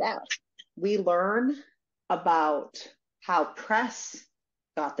 checks it out. We learn about how Press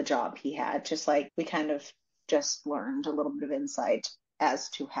got the job he had, just like we kind of just learned a little bit of insight as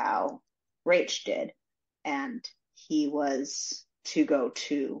to how Rach did. And he was to go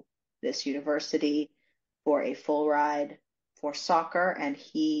to this university for a full ride for soccer, and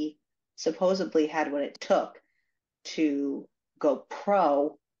he supposedly had what it took to go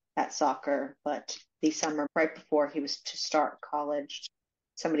pro at soccer. But the summer right before he was to start college,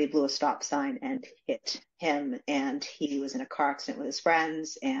 somebody blew a stop sign and hit him, and he was in a car accident with his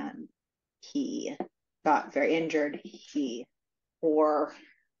friends, and he got very injured. He tore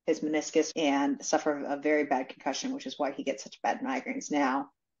his meniscus and suffered a very bad concussion, which is why he gets such bad migraines now.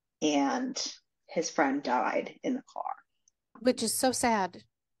 And his friend died in the car. Which is so sad.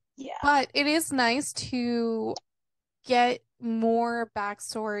 Yeah. But it is nice to get more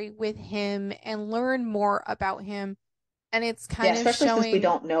backstory with him and learn more about him. And it's kind of especially showing, since we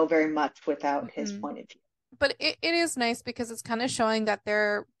don't know very much without his point of view. But it is nice because it's kind of showing that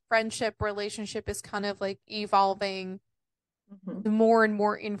their friendship relationship is kind of like evolving more and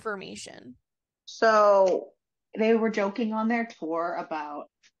more information. So they were joking on their tour about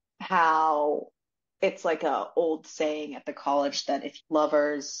how it's like a old saying at the college that if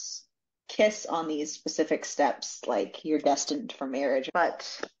lovers kiss on these specific steps, like you're destined for marriage. But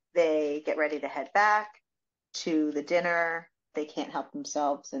they get ready to head back to the dinner. They can't help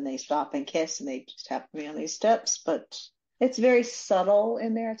themselves and they stop and kiss, and they just happen to be on these steps. But it's very subtle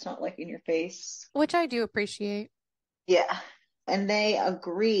in there. It's not like in your face. Which I do appreciate. Yeah. And they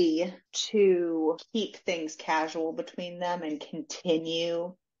agree to keep things casual between them and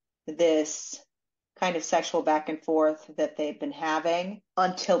continue this kind of sexual back and forth that they've been having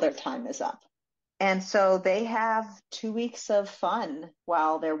until their time is up. And so they have 2 weeks of fun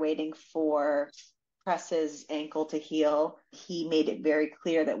while they're waiting for Press's ankle to heal. He made it very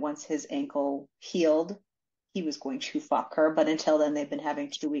clear that once his ankle healed, he was going to fuck her. But until then, they've been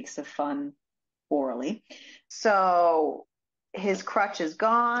having 2 weeks of fun orally. So his crutch is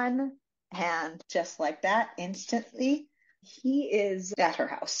gone. And just like that, instantly, he is at her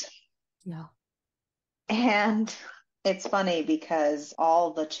house. Yeah. And it's funny because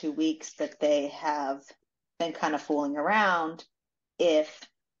all the 2 weeks that they have been kind of fooling around, if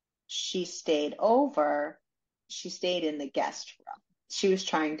she stayed over, she stayed in the guest room. She was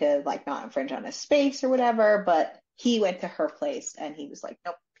trying to like not infringe on his space or whatever, but he went to her place and he was like,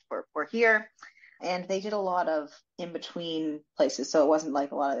 nope, we're here. And they did a lot of in between places. So it wasn't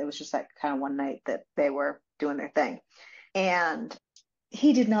like a lot of, it was just like kind of one night that they were doing their thing. And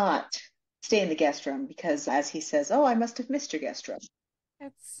he did not stay in the guest room because, as he says, oh, I must have missed your guest room.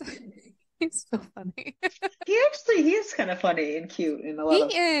 He's so funny. He is kind of funny and cute in a lot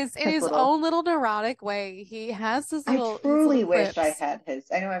of. He is in his own little neurotic way. He has this little. I truly wish quips. I had his.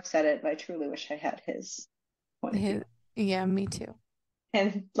 I know I've said it, but I truly wish I had his point of view. Yeah, me too.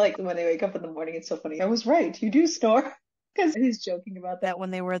 And like when they wake up in the morning, it's so funny. I was right. You do snore, because he's joking about that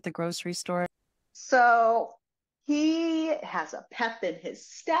when they were at the grocery store. So he has a pep in his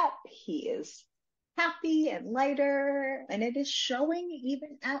step. He is happy and lighter, and it is showing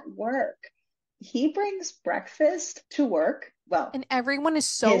even at work. He brings breakfast to work. Well, and everyone is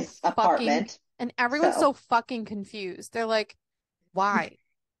so his apartment. And everyone's so fucking confused. They're like, why?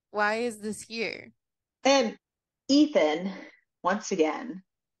 Why is this here? And Ethan, once again,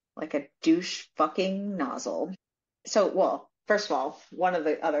 like a douche fucking nozzle. So, well, first of all, one of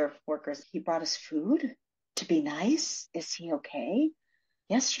the other workers, he brought us food to be nice. Is he okay?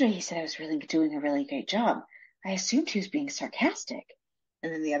 Yesterday he said I was really doing a really great job. I assumed he was being sarcastic.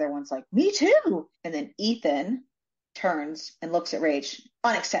 And then the other one's like, me too. And then Ethan turns and looks at Rach.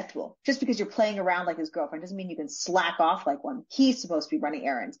 Unacceptable. Just because you're playing around like his girlfriend doesn't mean you can slack off like one. He's supposed to be running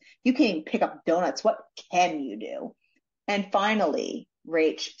errands. You can't even pick up donuts. What can you do? And finally,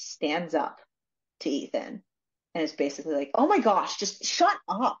 Rach stands up to Ethan and is basically like, oh my gosh, just shut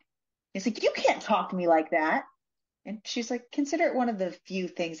up. He's like, you can't talk to me like that. And she's like, consider it one of the few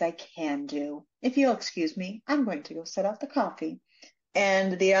things I can do. If you'll excuse me, I'm going to go set out the coffee.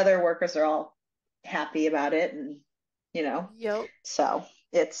 And the other workers are all happy about it. And, you know, so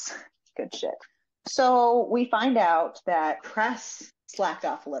it's good shit. So we find out that Press slacked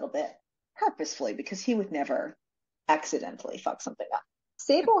off a little bit purposefully because he would never accidentally fuck something up.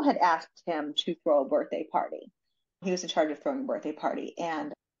 Sable had asked him to throw a birthday party. He was in charge of throwing a birthday party.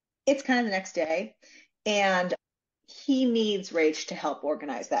 And it's kind of the next day. And he needs Rach to help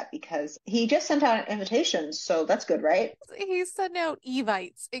organize that because he just sent out invitations, so that's good, right? He sent out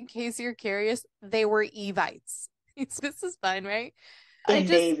Evites. In case you're curious, they were Evites. This is fine, right? In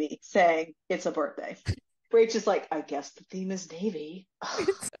Navy, saying it's a birthday. Rach is like, I guess the theme is Navy.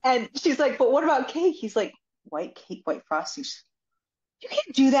 And she's like, but what about cake? He's like, white cake, white frosting. You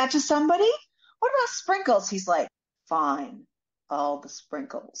can't do that to somebody. What about sprinkles? He's like, fine, all the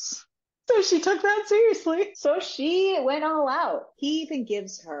sprinkles. So she took that seriously. So she went all out. He even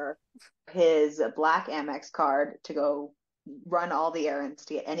gives her his black Amex card to go run all the errands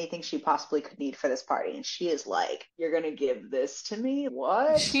to get anything she possibly could need for this party. And she is like, you're going to give this to me?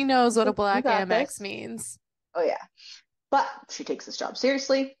 What? She knows what a black Amex this means. Oh, yeah. But she takes this job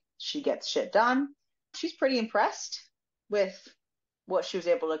seriously. She gets shit done. She's pretty impressed with what she was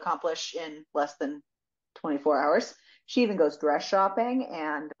able to accomplish in less than 24 hours. She even goes dress shopping,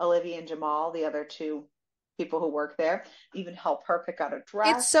 and Olivia and Jamal, the other two people who work there, even help her pick out a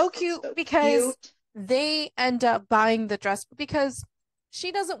dress. It's so cute because they end up buying the dress because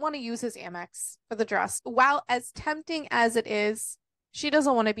she doesn't want to use his Amex for the dress. While as tempting as it is, she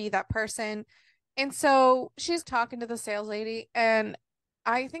doesn't want to be that person. And so she's talking to the sales lady, and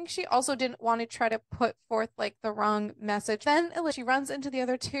I think she also didn't want to try to put forth like the wrong message. Then she runs into the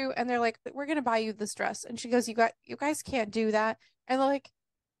other two and they're like, we're going to buy you this dress. And she goes, you guys can't do that. And they're like,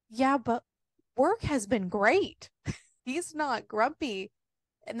 yeah, but work has been great. He's not grumpy.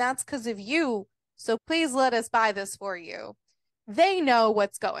 And that's because of you. So please let us buy this for you. They know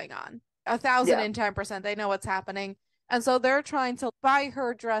what's going on. 1,010%. They know what's happening. And so they're trying to buy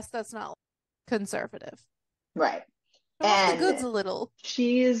her a dress that's not conservative. Right. And the goods a little.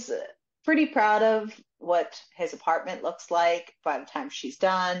 She's pretty proud of what his apartment looks like by the time she's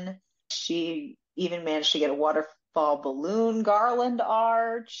done. She even managed to get a waterfall balloon garland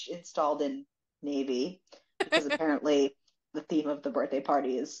arch installed in navy because apparently the theme of the birthday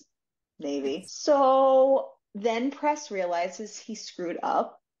party is navy. So then Press realizes he screwed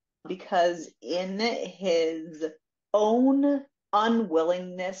up because in his own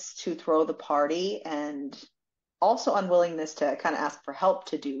unwillingness to throw the party and also unwillingness to kind of ask for help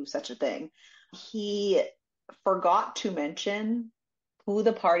to do such a thing, he forgot to mention who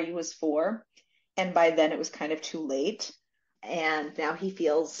the party was for. And by then it was kind of too late. And now he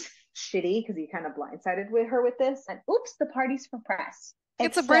feels shitty because he kind of blindsided with her with this. And oops, the party's for Press.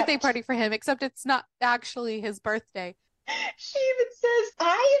 It's a birthday party for him, except it's not actually his birthday. She even says,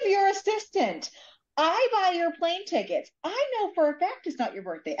 I am your assistant. I buy your plane tickets. I know for a fact it's not your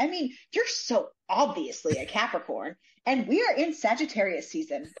birthday. I mean, you're so obviously a Capricorn, and we are in Sagittarius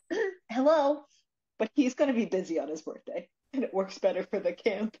season. Hello. But he's going to be busy on his birthday, and it works better for the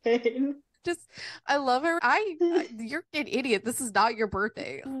campaign. I love her. You're an idiot. This is not your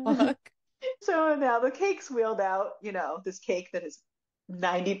birthday. Fuck. So now the cake's wheeled out, this cake that is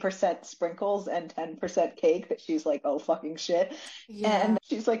 90% sprinkles and 10% cake that she's like, oh, fucking shit. Yeah. And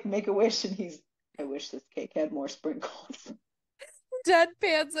she's like, make a wish, and I wish this cake had more sprinkles.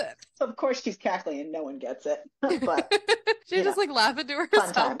 Deadpans it. So of course she's cackling and no one gets it. But she's just like laughing to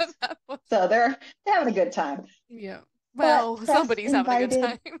herself at that point. So they're having a good time. Yeah. Well, somebody's having a good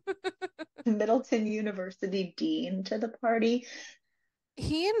time. Middleton University dean to the party.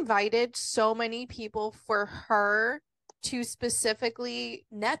 He invited so many people for her to specifically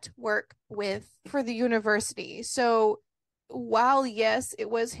network with for the university. So while, yes, it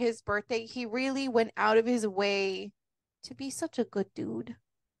was his birthday, he really went out of his way to be such a good dude.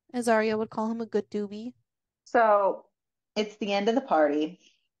 As Arya would call him, a good doobie. So it's the end of the party,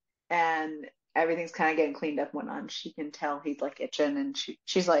 and everything's kind of getting cleaned up and whatnot. She can tell he's like itching, and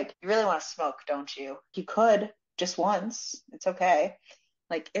she's like, you really want to smoke, don't you? You could, just once. It's okay.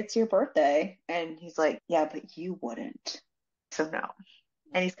 Like, it's your birthday. And he's like, yeah, but you wouldn't. So no.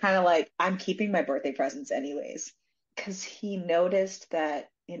 And he's kind of like, I'm keeping my birthday presents anyways. Because he noticed that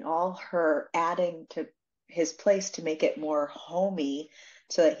in all her adding to his place to make it more homey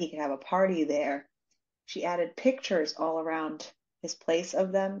so that he could have a party there, she added pictures all around his place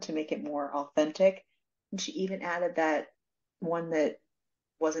of them to make it more authentic. And she even added that one that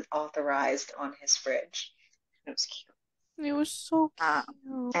wasn't authorized on his fridge. It was cute. It was so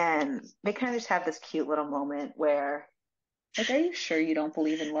cute. And they kind of just have this cute little moment where, like, are you sure you don't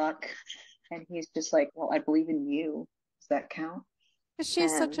believe in luck? And he's just like, well, I believe in you. Does that count?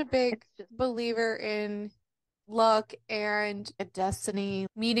 She's such a big believer in luck and a destiny,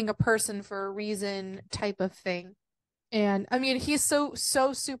 meeting a person for a reason type of thing. And I mean, he's so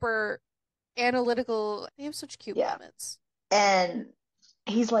super analytical. They have such cute moments. And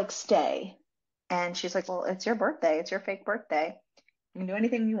he's like, stay. And she's like, well, it's your birthday. It's your fake birthday. You can do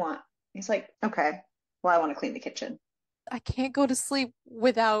anything you want. He's like, okay. Well, I want to clean the kitchen. I can't go to sleep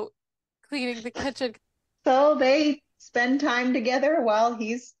without cleaning the kitchen. So they spend time together while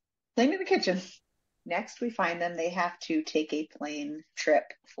he's cleaning the kitchen. Next, we find them. They have to take a plane trip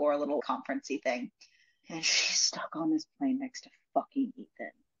for a little conferencey thing. And she's stuck on this plane next to fucking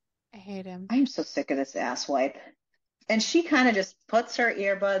Ethan. I hate him. I'm so sick of this asswipe. And she kind of just puts her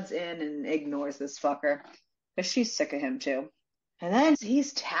earbuds in and ignores this fucker. Because she's sick of him too. And then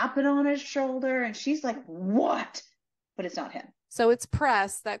he's tapping on his shoulder and she's like, what? But it's not him. So it's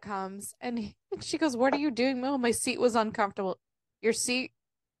Press that comes and she goes, what are you doing? Oh, my seat was uncomfortable. Your seat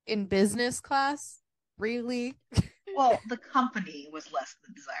in business class? Really? Well, the company was less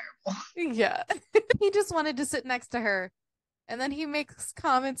than desirable. Yeah. He just wanted to sit next to her. And then he makes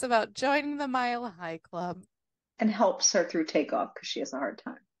comments about joining the Mile High Club. And helps her through takeoff because she has a hard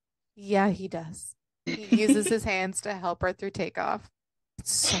time. Yeah, he does. He uses his hands to help her through takeoff.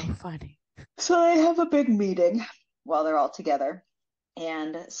 It's so funny. So they have a big meeting while they're all together.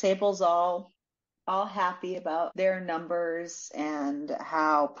 And Sable's all happy about their numbers and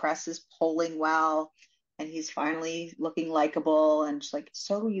how Press is polling well. And he's finally looking likable. And she's like,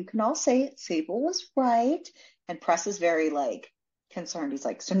 so you can all say it. Sable was right. And Press is very like concerned. He's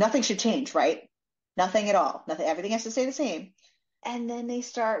like, so nothing should change, right? Nothing at all. Nothing. Everything has to stay the same. And then they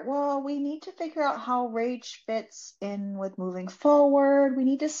start, well, we need to figure out how Rach fits in with moving forward. We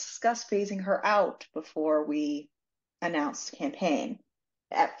need to discuss phasing her out before we announce the campaign.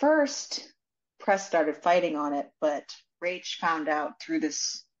 At first, Press started fighting on it, but Rach found out through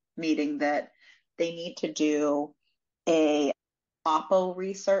this meeting that they need to do a Oppo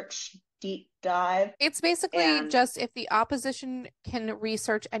research deep dive. It's basically just if the opposition can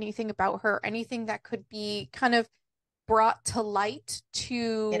research anything about her, anything that could be kind of brought to light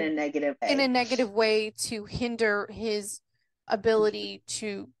to in a negative way to hinder his ability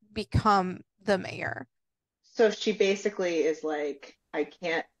to become the mayor. So she basically is like, I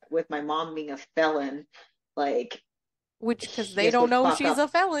can't, with my mom being a felon, like, which because they don't know she's a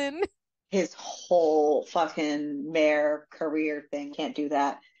felon. His whole fucking mayor career thing, can't do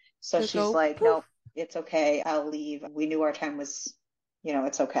that. So she's like, poof. Nope, it's okay. I'll leave. We knew our time was,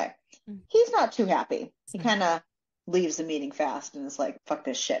 it's okay. He's not too happy. He kind of leaves the meeting fast and is like, fuck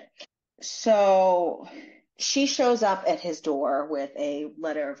this shit. So she shows up at his door with a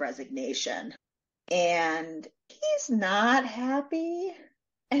letter of resignation and he's not happy.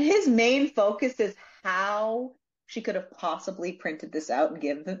 And his main focus is how she could have possibly printed this out and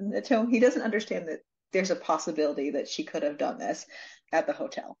given it to him. He doesn't understand that there's a possibility that she could have done this at the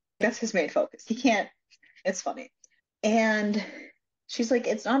hotel. That's his main focus. He can't. It's funny. And she's like,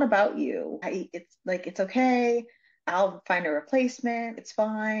 it's not about you. It's okay. I'll find a replacement. It's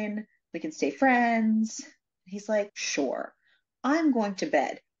fine. We can stay friends. He's like, sure. I'm going to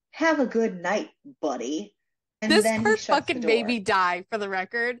bed. Have a good night, buddy. And this then part fucking made me die, for the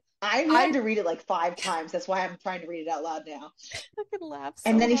record. I had to read it like 5 times. That's why I'm trying to read it out loud now. I can laugh so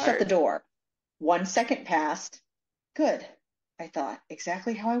And then he hard. shut the door. 1 second passed. Good. I thought,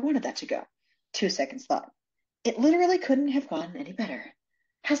 exactly how I wanted that to go. 2 seconds thought. It literally couldn't have gone any better.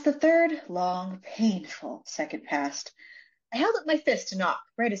 As the third, long, painful second passed, I held up my fist to knock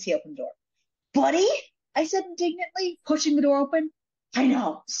right as he opened the door. Buddy? I said indignantly, pushing the door open. I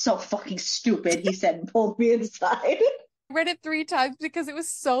know, so fucking stupid, he said and pulled me inside. I read it 3 times because it was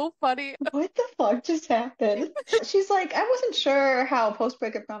so funny. What the fuck just happened? She's like, I wasn't sure how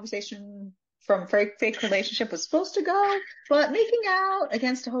post-breakup conversation from fake relationship was supposed to go, but making out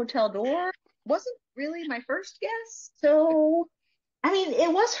against a hotel door wasn't really my first guess. So, I mean,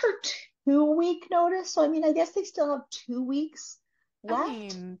 it was her 2-week notice. So, I mean, I guess they still have 2 weeks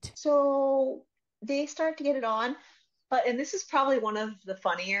left. So they start to get it on. And this is probably one of the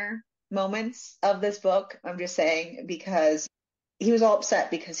funnier moments of this book, I'm just saying, because he was all upset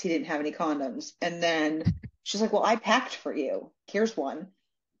because he didn't have any condoms. And then she's like, well, I packed for you. Here's one.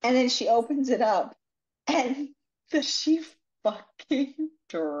 And then she opens it up and she fucking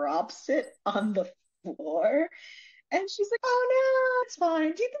drops it on the floor. And she's like, oh no, it's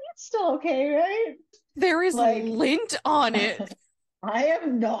fine. Do you think it's still okay, right? There is lint on it. I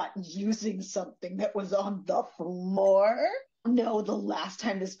am not using something that was on the floor. No, the last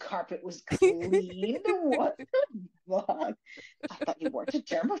time this carpet was cleaned. What the fuck? I thought you weren't a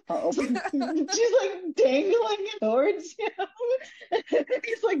germaphobe. She's like dangling it towards him.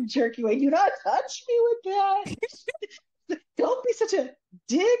 He's like jerking away. Do not touch me with that. Don't be such a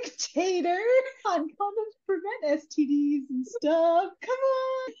dictator. On condoms prevent STDs and stuff. Come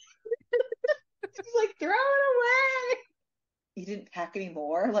on. He's like, throw it away. you didn't pack any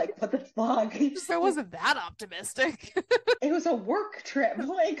more? Like, what the fuck? I wasn't that optimistic. It was a work trip.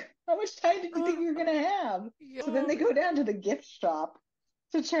 Like, how much time did you think you were going to have? Yeah. So then they go down to the gift shop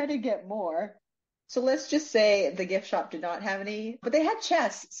to try to get more. So let's just say the gift shop did not have any, but they had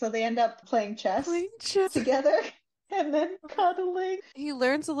chess. So they end up playing chess together and then cuddling. He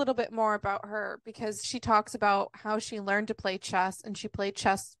learns a little bit more about her because she talks about how she learned to play chess and she played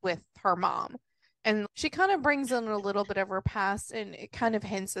chess with her mom. And she kind of brings in a little bit of her past and it kind of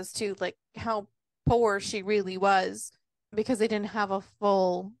hints as to like how poor she really was because they didn't have a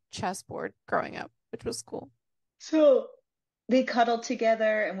full chessboard growing up, which was cool. So they cuddle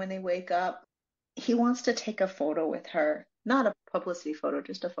together, and when they wake up, he wants to take a photo with her. Not a publicity photo,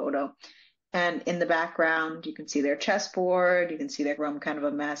 just a photo. And in the background, you can see their chessboard, you can see their room kind of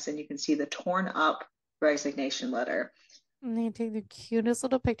a mess, and you can see the torn up resignation letter. And they take the cutest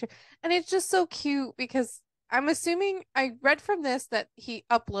little picture. And it's just so cute because I'm assuming I read from this that he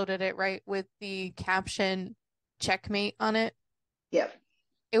uploaded it, right, with the caption checkmate on it. Yep.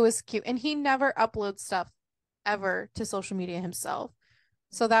 It was cute. And he never uploads stuff ever to social media himself.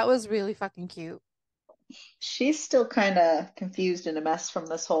 So that was really fucking cute. She's still kind of confused and a mess from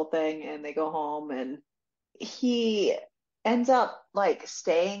this whole thing, and they go home, and he ends up like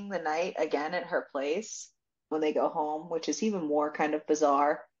staying the night again at her place when they go home, which is even more kind of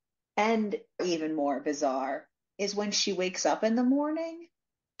bizarre. And even more bizarre is when she wakes up in the morning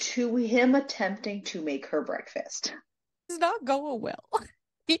to him attempting to make her breakfast. It's not going well.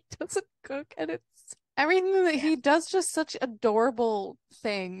 He doesn't cook, and it's everything that he does just such adorable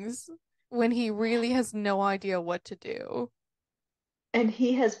things when he really has no idea what to do. And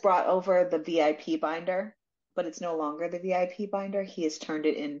he has brought over the VIP binder, but it's no longer the VIP binder. He has turned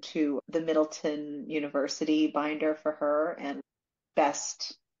it into the Middleton University binder for her, and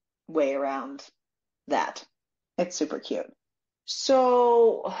best way around that. It's super cute.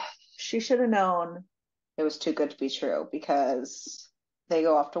 So she should have known it was too good to be true, because they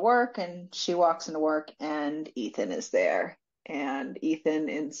go off to work and she walks into work and Ethan is there. And Ethan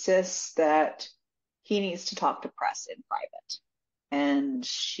insists that he needs to talk to Press in private. And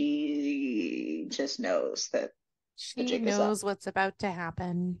she just knows that the She jig is up. knows what's about to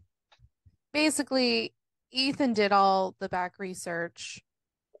happen. Basically, Ethan did all the back research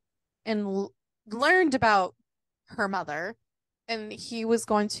and learned about her mother, and he was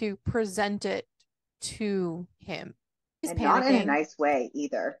going to present it to him. He's And panicking. not in a nice way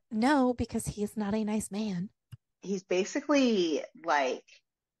either. No, because he's not a nice man. He's basically like,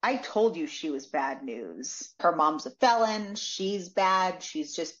 I told you she was bad news. Her mom's a felon. She's bad.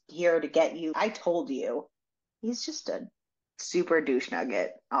 She's just here to get you. I told you. He's just a super douche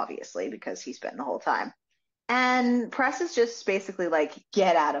nugget, obviously, because he spent the whole time. And Press is just basically like,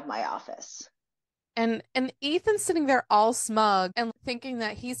 get out of my office. And Ethan's sitting there all smug and thinking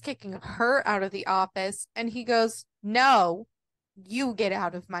that he's kicking her out of the office. And he goes, no, you get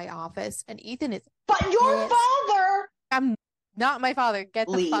out of my office. And Ethan is, but your father. I'm not my father. Get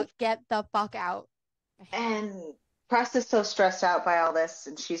the fuck out. And Press is so stressed out by all this.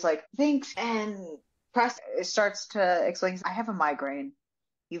 And she's like, thanks. And Press starts to explain, I have a migraine.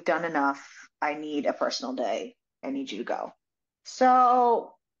 You've done enough. I need a personal day. I need you to go.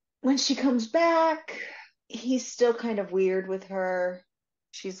 So when she comes back, he's still kind of weird with her.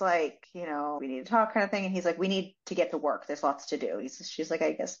 She's like, we need to talk kind of thing. And he's like, we need to get to work. There's lots to do. She's like,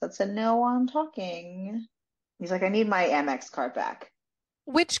 I guess that's a no on talking. He's like, I need my Amex card back.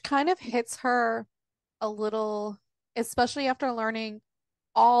 Which kind of hits her a little, especially after learning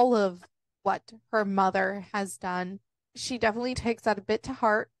all of what her mother has done. She definitely takes that a bit to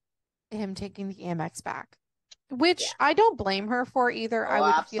heart, him taking the Amex back. Which I don't blame her for either. I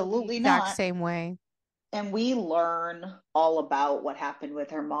would feel the exact same way. And we learn all about what happened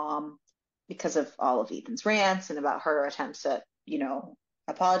with her mom because of all of Ethan's rants and about her attempts at,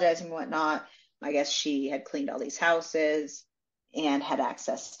 apologizing and whatnot. I guess she had cleaned all these houses and had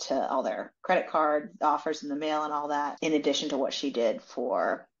access to all their credit card offers in the mail and all that. In addition to what she did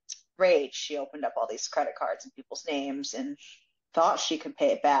for Rage, she opened up all these credit cards in people's names and thought she could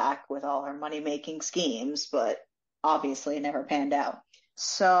pay it back with all her money-making schemes, but obviously it never panned out.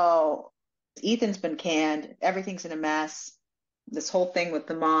 So Ethan's been canned. Everything's in a mess. This whole thing with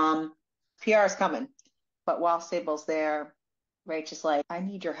the mom, PR is coming. But while Sable's there, Rach is like, I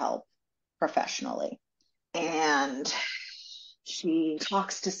need your help professionally. And she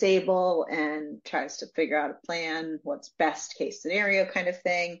talks to Sable and tries to figure out a plan, what's best case scenario kind of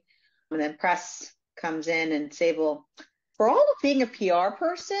thing. And then Press comes in, and Sable, for all of being a PR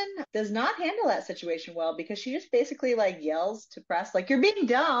person, does not handle that situation well, because she just basically yells to Press, like, you're being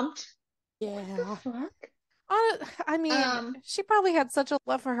dumped. Yeah. What the fuck? I mean, she probably had such a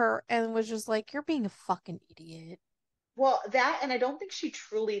love for her and was just like, "You're being a fucking idiot." Well, that, and I don't think she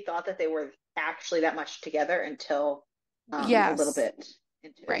truly thought that they were actually that much together until a little Yes. bit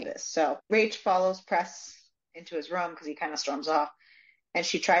into Right. this. So Rach follows Press into his room because he kind of storms off, and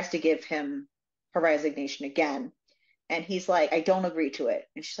she tries to give him her resignation again. And he's like, I don't agree to it.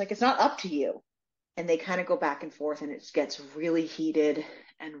 And she's like, it's not up to you. And they kind of go back and forth, and it gets really heated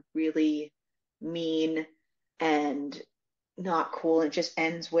and really mean and not cool. It just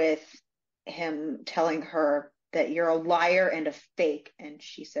ends with him telling her that you're a liar and a fake. And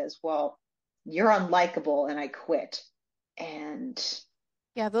she says, well, you're unlikable, and I quit. And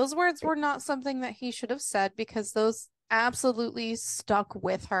Yeah, those words were not something that he should have said because those absolutely stuck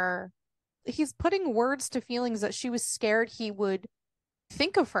with her. He's putting words to feelings that she was scared he would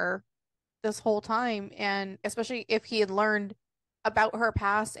think of her this whole time. And especially if he had learned about her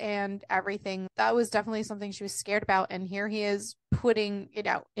past and everything, that was definitely something she was scared about. And here he is putting it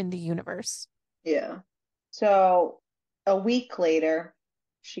out in the universe. yeah. So a week later,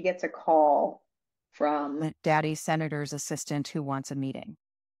 she gets a call from Daddy's senator's assistant who wants a meeting.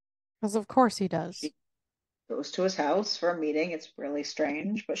 Because of course he does. She goes to his house for a meeting. It's really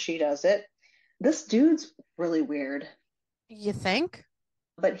strange, but she does it. This dude's really weird. You think?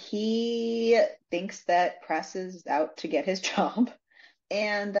 But he thinks that Press is out to get his job.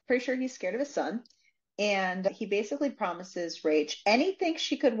 And I'm pretty sure he's scared of his son. And he basically promises Rach anything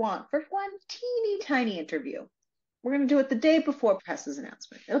she could want for one teeny tiny interview. We're going to do it the day before Press's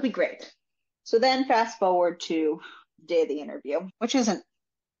announcement. It'll be great. So then fast forward to the day of the interview, which isn't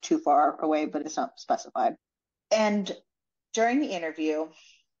too far away, but it's not specified. And during the interview,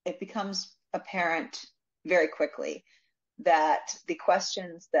 it becomes apparent very quickly that the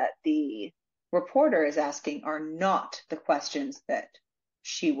questions that the reporter is asking are not the questions that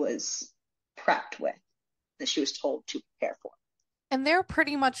she was prepped with, that she was told to prepare for. And they're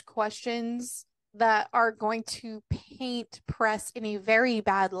pretty much questions that are going to paint Press in a very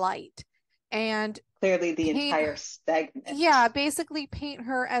bad light. And clearly the entire segment. Yeah, basically paint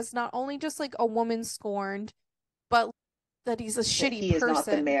her as not only just like a woman scorned, but that he's a shitty he person. He is not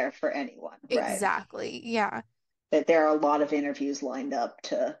the mayor for anyone. Exactly. Right? Yeah. That there are a lot of interviews lined up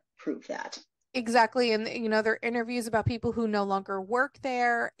to prove that. Exactly. And, there are interviews about people who no longer work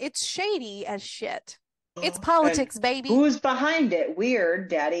there. It's shady as shit. It's politics, baby. Who's behind it? Weird,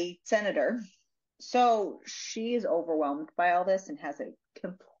 daddy senator. So she is overwhelmed by all this and has a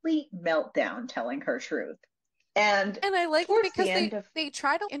complete meltdown telling her truth. And I like it because they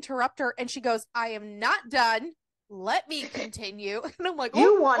try to interrupt her and she goes, I am not done. Let me continue. And I'm like,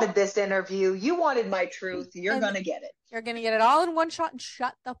 you wanted this interview. You wanted my truth. You're going to get it. You're going to get it all in one shot and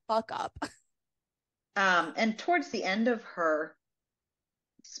shut the fuck up. And towards the end of her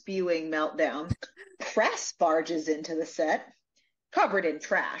spewing meltdown, Press barges into the set, covered in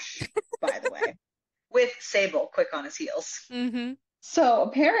trash, by the way, with Sable quick on his heels. Mm-hmm. So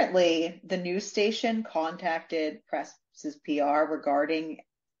apparently the news station contacted Press's PR regarding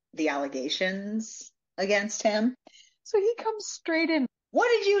the allegations against him. So he comes straight in. What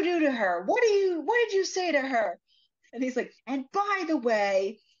did you do to her? What did you say to her? And he's like, and by the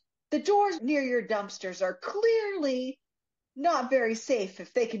way, the doors near your dumpsters are clearly not very safe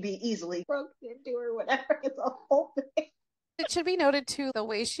if they can be easily broken into or whatever. It's a whole thing. It should be noted too, the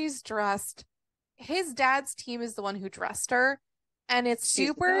way she's dressed, his dad's team is the one who dressed her, and it's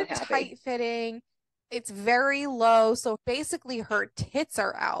super tight fitting. It's very low, so basically her tits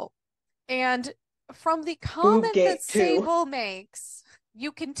are out. And from the comment that Sable makes,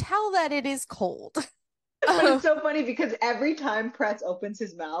 you can tell that it is cold. But it's so funny because every time Press opens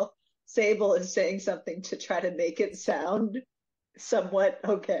his mouth, Sable is saying something to try to make it sound somewhat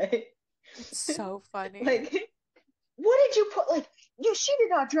okay. It's so funny. Like, what did you put? Like, she did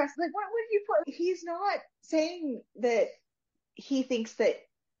not dress. Like, what did you put? He's not saying that he thinks that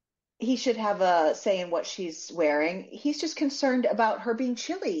he should have a say in what she's wearing. He's just concerned about her being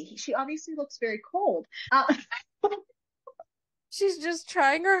chilly. She obviously looks very cold. She's just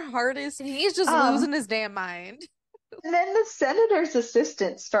trying her hardest, and he's just losing his damn mind. And then the senator's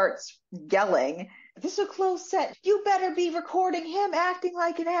assistant starts yelling, this is a closed set. You better be recording him acting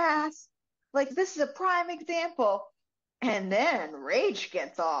like an ass. Like, this is a prime example. And then Rach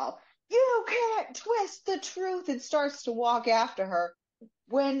gets all, you can't twist the truth, and starts to walk after her.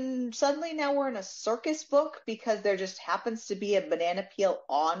 When suddenly now we're in a circus book because there just happens to be a banana peel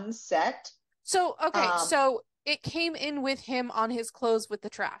on set. So, okay, so it came in with him on his clothes with the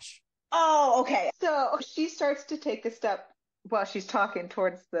trash. Oh, okay. So she starts to take a step while she's talking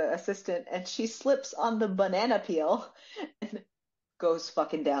towards the assistant, and she slips on the banana peel and goes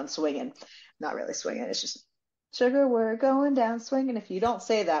fucking down swinging. Not really swinging, it's just Sugar, we're going down swinging. If you don't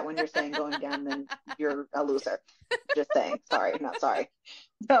say that when you're saying going down, then you're a loser. Just saying. Sorry, not sorry.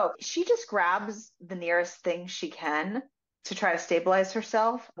 So she just grabs the nearest thing she can to try to stabilize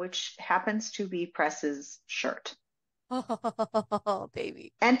herself, which happens to be Press's shirt. Oh,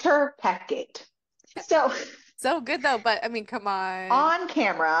 baby. Enter Peckgate. So So good though, but I mean, come on.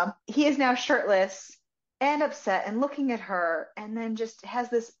 camera, he is now shirtless and upset and looking at her, and then just has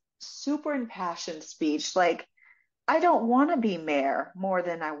this super impassioned speech like, I don't want to be mayor more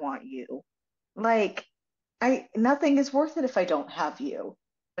than I want you. Like, nothing is worth it if I don't have you.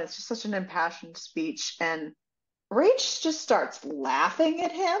 It's just such an impassioned speech, and Rach just starts laughing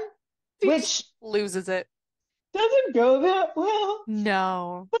at him, She which loses it. doesn't go that well.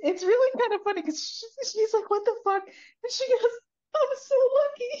 No. It's really kind of funny because she's like, what the fuck? And she goes, I'm so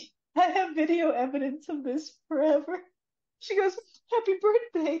lucky. I have video evidence of this forever. She goes, happy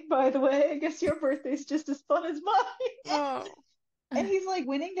birthday, by the way. I guess your birthday's just as fun as mine. Oh. And he's like,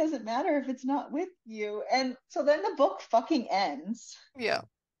 winning doesn't matter if it's not with you. And so then the book fucking ends. Yeah.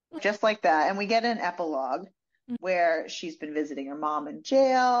 Just like that. And we get an epilogue where she's been visiting her mom in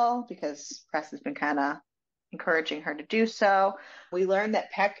jail because Press has been kind of encouraging her to do so. We learned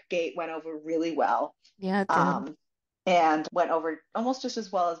that Peckgate went over really well. Yeah, it did. And went over almost just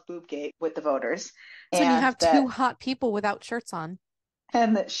as well as Boobgate with the voters. So and you have that, two hot people without shirts on.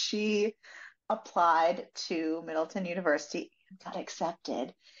 And that she applied to Middleton University and got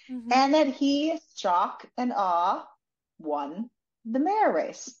accepted. Mm-hmm. And that he, shock and awe, won the mayor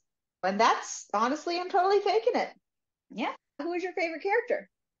race. And that's, honestly, I'm totally faking it. Yeah. Who is your favorite character?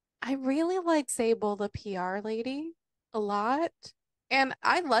 I really like Sable, the PR lady, a lot. And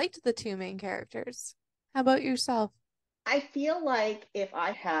I liked the two main characters. How about yourself? I feel like if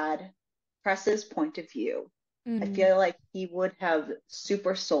I had Press's point of view, I Mhm. feel like he would have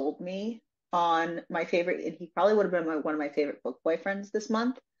super sold me on my favorite, and he probably would have been one of my favorite book boyfriends this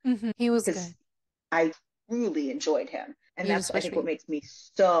month. Mhm. He was Because good. I really enjoyed him. And You that's, just I wish think, we- what makes me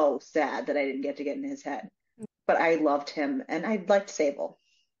so sad that I didn't get to get in his head. But I loved him, and I liked Sable.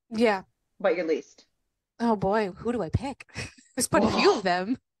 Yeah. What about your least? Oh boy, who do I pick? There's quite a few of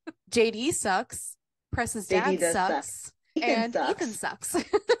them. JD sucks. Press's JD dad does suck. sucks. Ethan And sucks. Ethan sucks.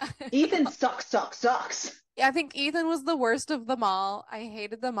 Ethan sucks. I think Ethan was the worst of them all. I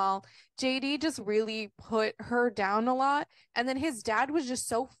hated them all. JD just really put her down a lot. And then his dad was just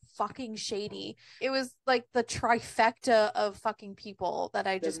so fucking shady. It was like the trifecta of fucking people that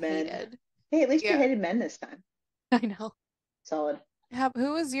I The just men. hated. Hey, at least you Yeah. hated men this time. I know. Solid.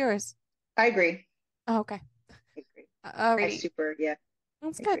 Who was yours? I agree. Oh, okay. I agree. Alrighty. Yeah.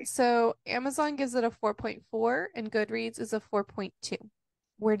 That's I good. agree. So Amazon gives it a 4.4 and Goodreads is a 4.2.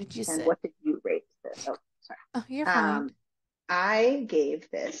 Where did you And sit? what did you rate this? Oh, sorry. Oh, you're fine. I gave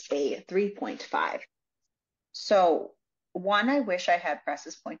this a 3.5. So, one, I wish I had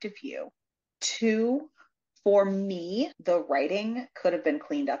Press's point of view. Two, for me, the writing could have been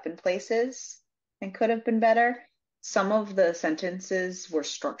cleaned up in places and could have been better. Some of the sentences were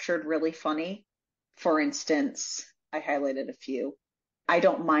structured really funny. For instance, I highlighted a few. I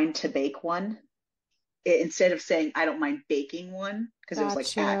don't mind to bake one. Instead of saying I don't mind baking one, because it was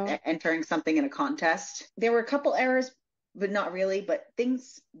like Got you. entering something in a contest. There were a couple errors, but not really. But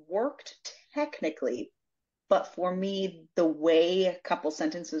things worked technically. But for me, the way a couple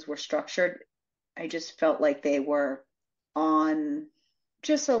sentences were structured, I just felt like they were on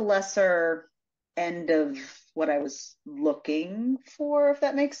just a lesser end of what I was looking for, if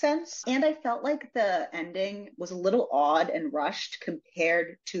that makes sense. And I felt like the ending was a little odd and rushed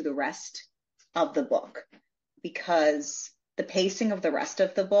compared to the rest of the book, because the pacing of the rest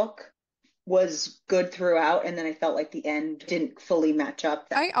of the book was good throughout, and then I felt like the end didn't fully match up.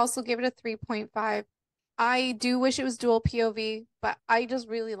 I also gave it a 3.5. I do wish it was dual POV, but I just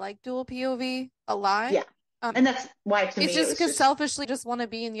really like dual POV a lot. Yeah. And that's why, to me, it's it just was because just selfishly just want to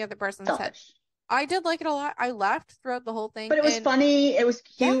be in the other person's head. selfish. I did like it a lot. I laughed throughout the whole thing. But it was and funny. It was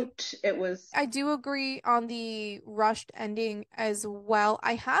cute. It was. I do agree on the rushed ending as well.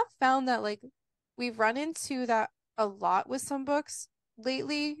 I have found that like we've run into that a lot with some books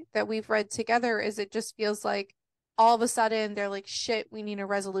lately that we've read together, is it just feels like all of a sudden they're like, shit, we need a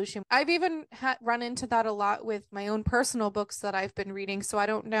resolution. I've even run into that a lot with my own personal books that I've been reading, so I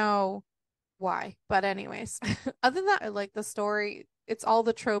don't know why. But anyways, other than that, I like the story. It's all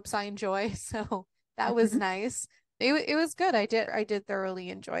the tropes I enjoy, so that was nice. It was good. I did thoroughly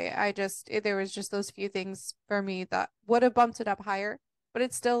enjoy it. There was just those few things for me that would have bumped it up higher, but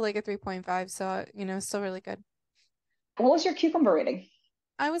it's still like a 3.5, so still really good. What was your cucumber rating?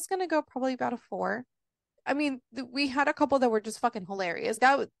 I was gonna go probably about a 4. I mean, we had a couple that were just fucking hilarious.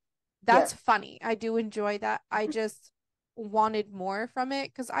 That's funny. I do enjoy that. I just wanted more from it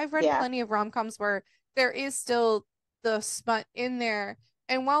because I've read plenty of rom-coms where there is still the smut in there.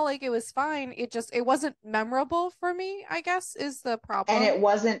 And while like it was fine, it wasn't memorable for me, I guess, is the problem. And it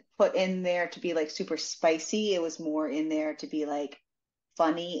wasn't put in there to be like super spicy. It was more in there to be like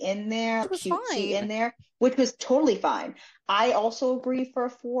funny in there, cutesy in there, which was totally fine. I also agree for a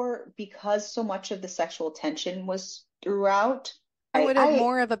 4 because so much of the sexual tension was throughout. I would have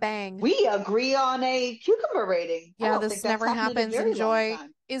more of a bang. We agree on a cucumber rating. Yeah, this never happens in Joy.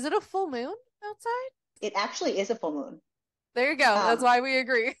 Is it a full moon outside? It actually is a full moon. There you go. That's why we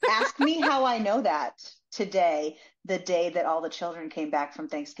agree. Ask me how I know that today, the day that all the children came back from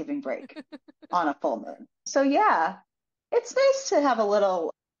Thanksgiving break on a full moon. So yeah, it's nice to have a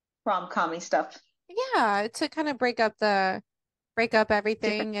little rom-com-y stuff. Yeah, to kind of break up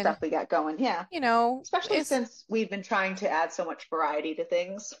everything Different and stuff we got going. Yeah. You know, especially since we've been trying to add so much variety to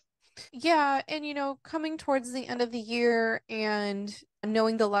things. Yeah, and coming towards the end of the year and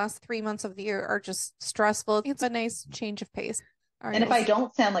knowing the last 3 months of the year are just stressful, it's a nice change of pace. And if I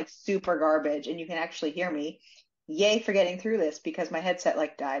don't sound like super garbage and you can actually hear me, yay for getting through this because my headset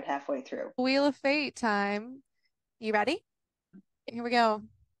like died halfway through. Wheel of Fate time. You ready? Here we go.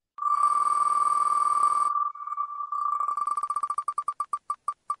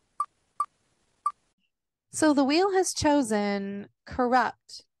 So the wheel has chosen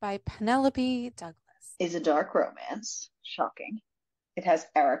Corrupt by Penelope Douglas. Is a dark romance. Shocking. It has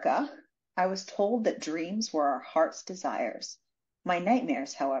Erica. I was told that dreams were our heart's desires. My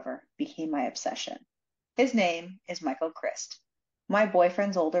nightmares, however, became my obsession. His name is Michael Christ. My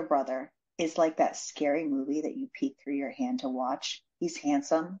boyfriend's older brother is like that scary movie that you peek through your hand to watch. He's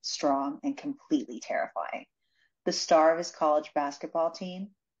handsome, strong, and completely terrifying. The star of his college basketball team,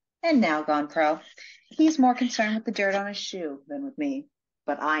 and now gone pro. He's more concerned with the dirt on his shoe than with me.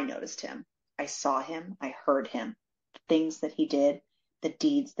 But I noticed him. I saw him. I heard him. The things that he did, the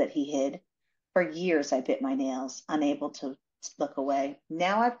deeds that he hid. For years I bit my nails, unable to look away.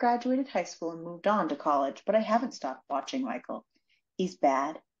 Now I've graduated high school and moved on to college, but I haven't stopped watching Michael. He's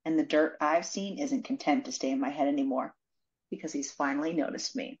bad, and the dirt I've seen isn't content to stay in my head anymore, because he's finally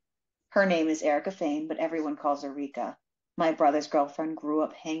noticed me. Her name is Erica Fane, but everyone calls her Rika. My brother's girlfriend grew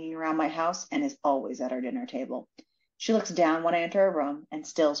up hanging around my house and is always at our dinner table. She looks down when I enter a room and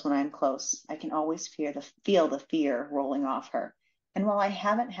stills when I am close. I can always feel the fear rolling off her. And while I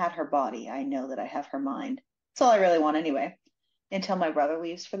haven't had her body, I know that I have her mind. That's all I really want anyway. Until my brother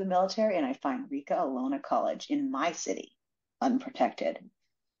leaves for the military and I find Rika alone at college in my city, unprotected.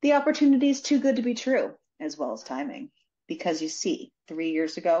 The opportunity is too good to be true, as well as timing. Because you see, 3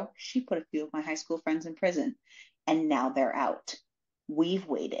 years ago, she put a few of my high school friends in prison, and now they're out. We've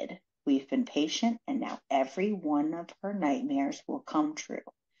waited. We've been patient, and now every one of her nightmares will come true.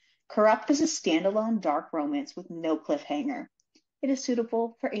 Corrupt is a standalone dark romance with no cliffhanger. It is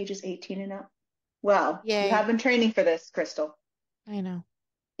suitable for ages 18 and up. Well, Yay. You have been training for this, Crystal. I know.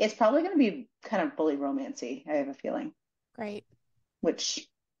 It's probably going to be kind of bully romancy, I have a feeling. Great. Which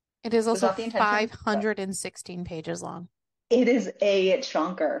it is also 516 pages long. It is a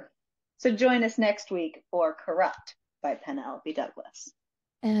chunker. So join us next week for Corrupt by Penelope Douglas.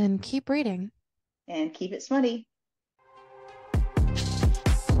 And keep reading. And keep it smutty.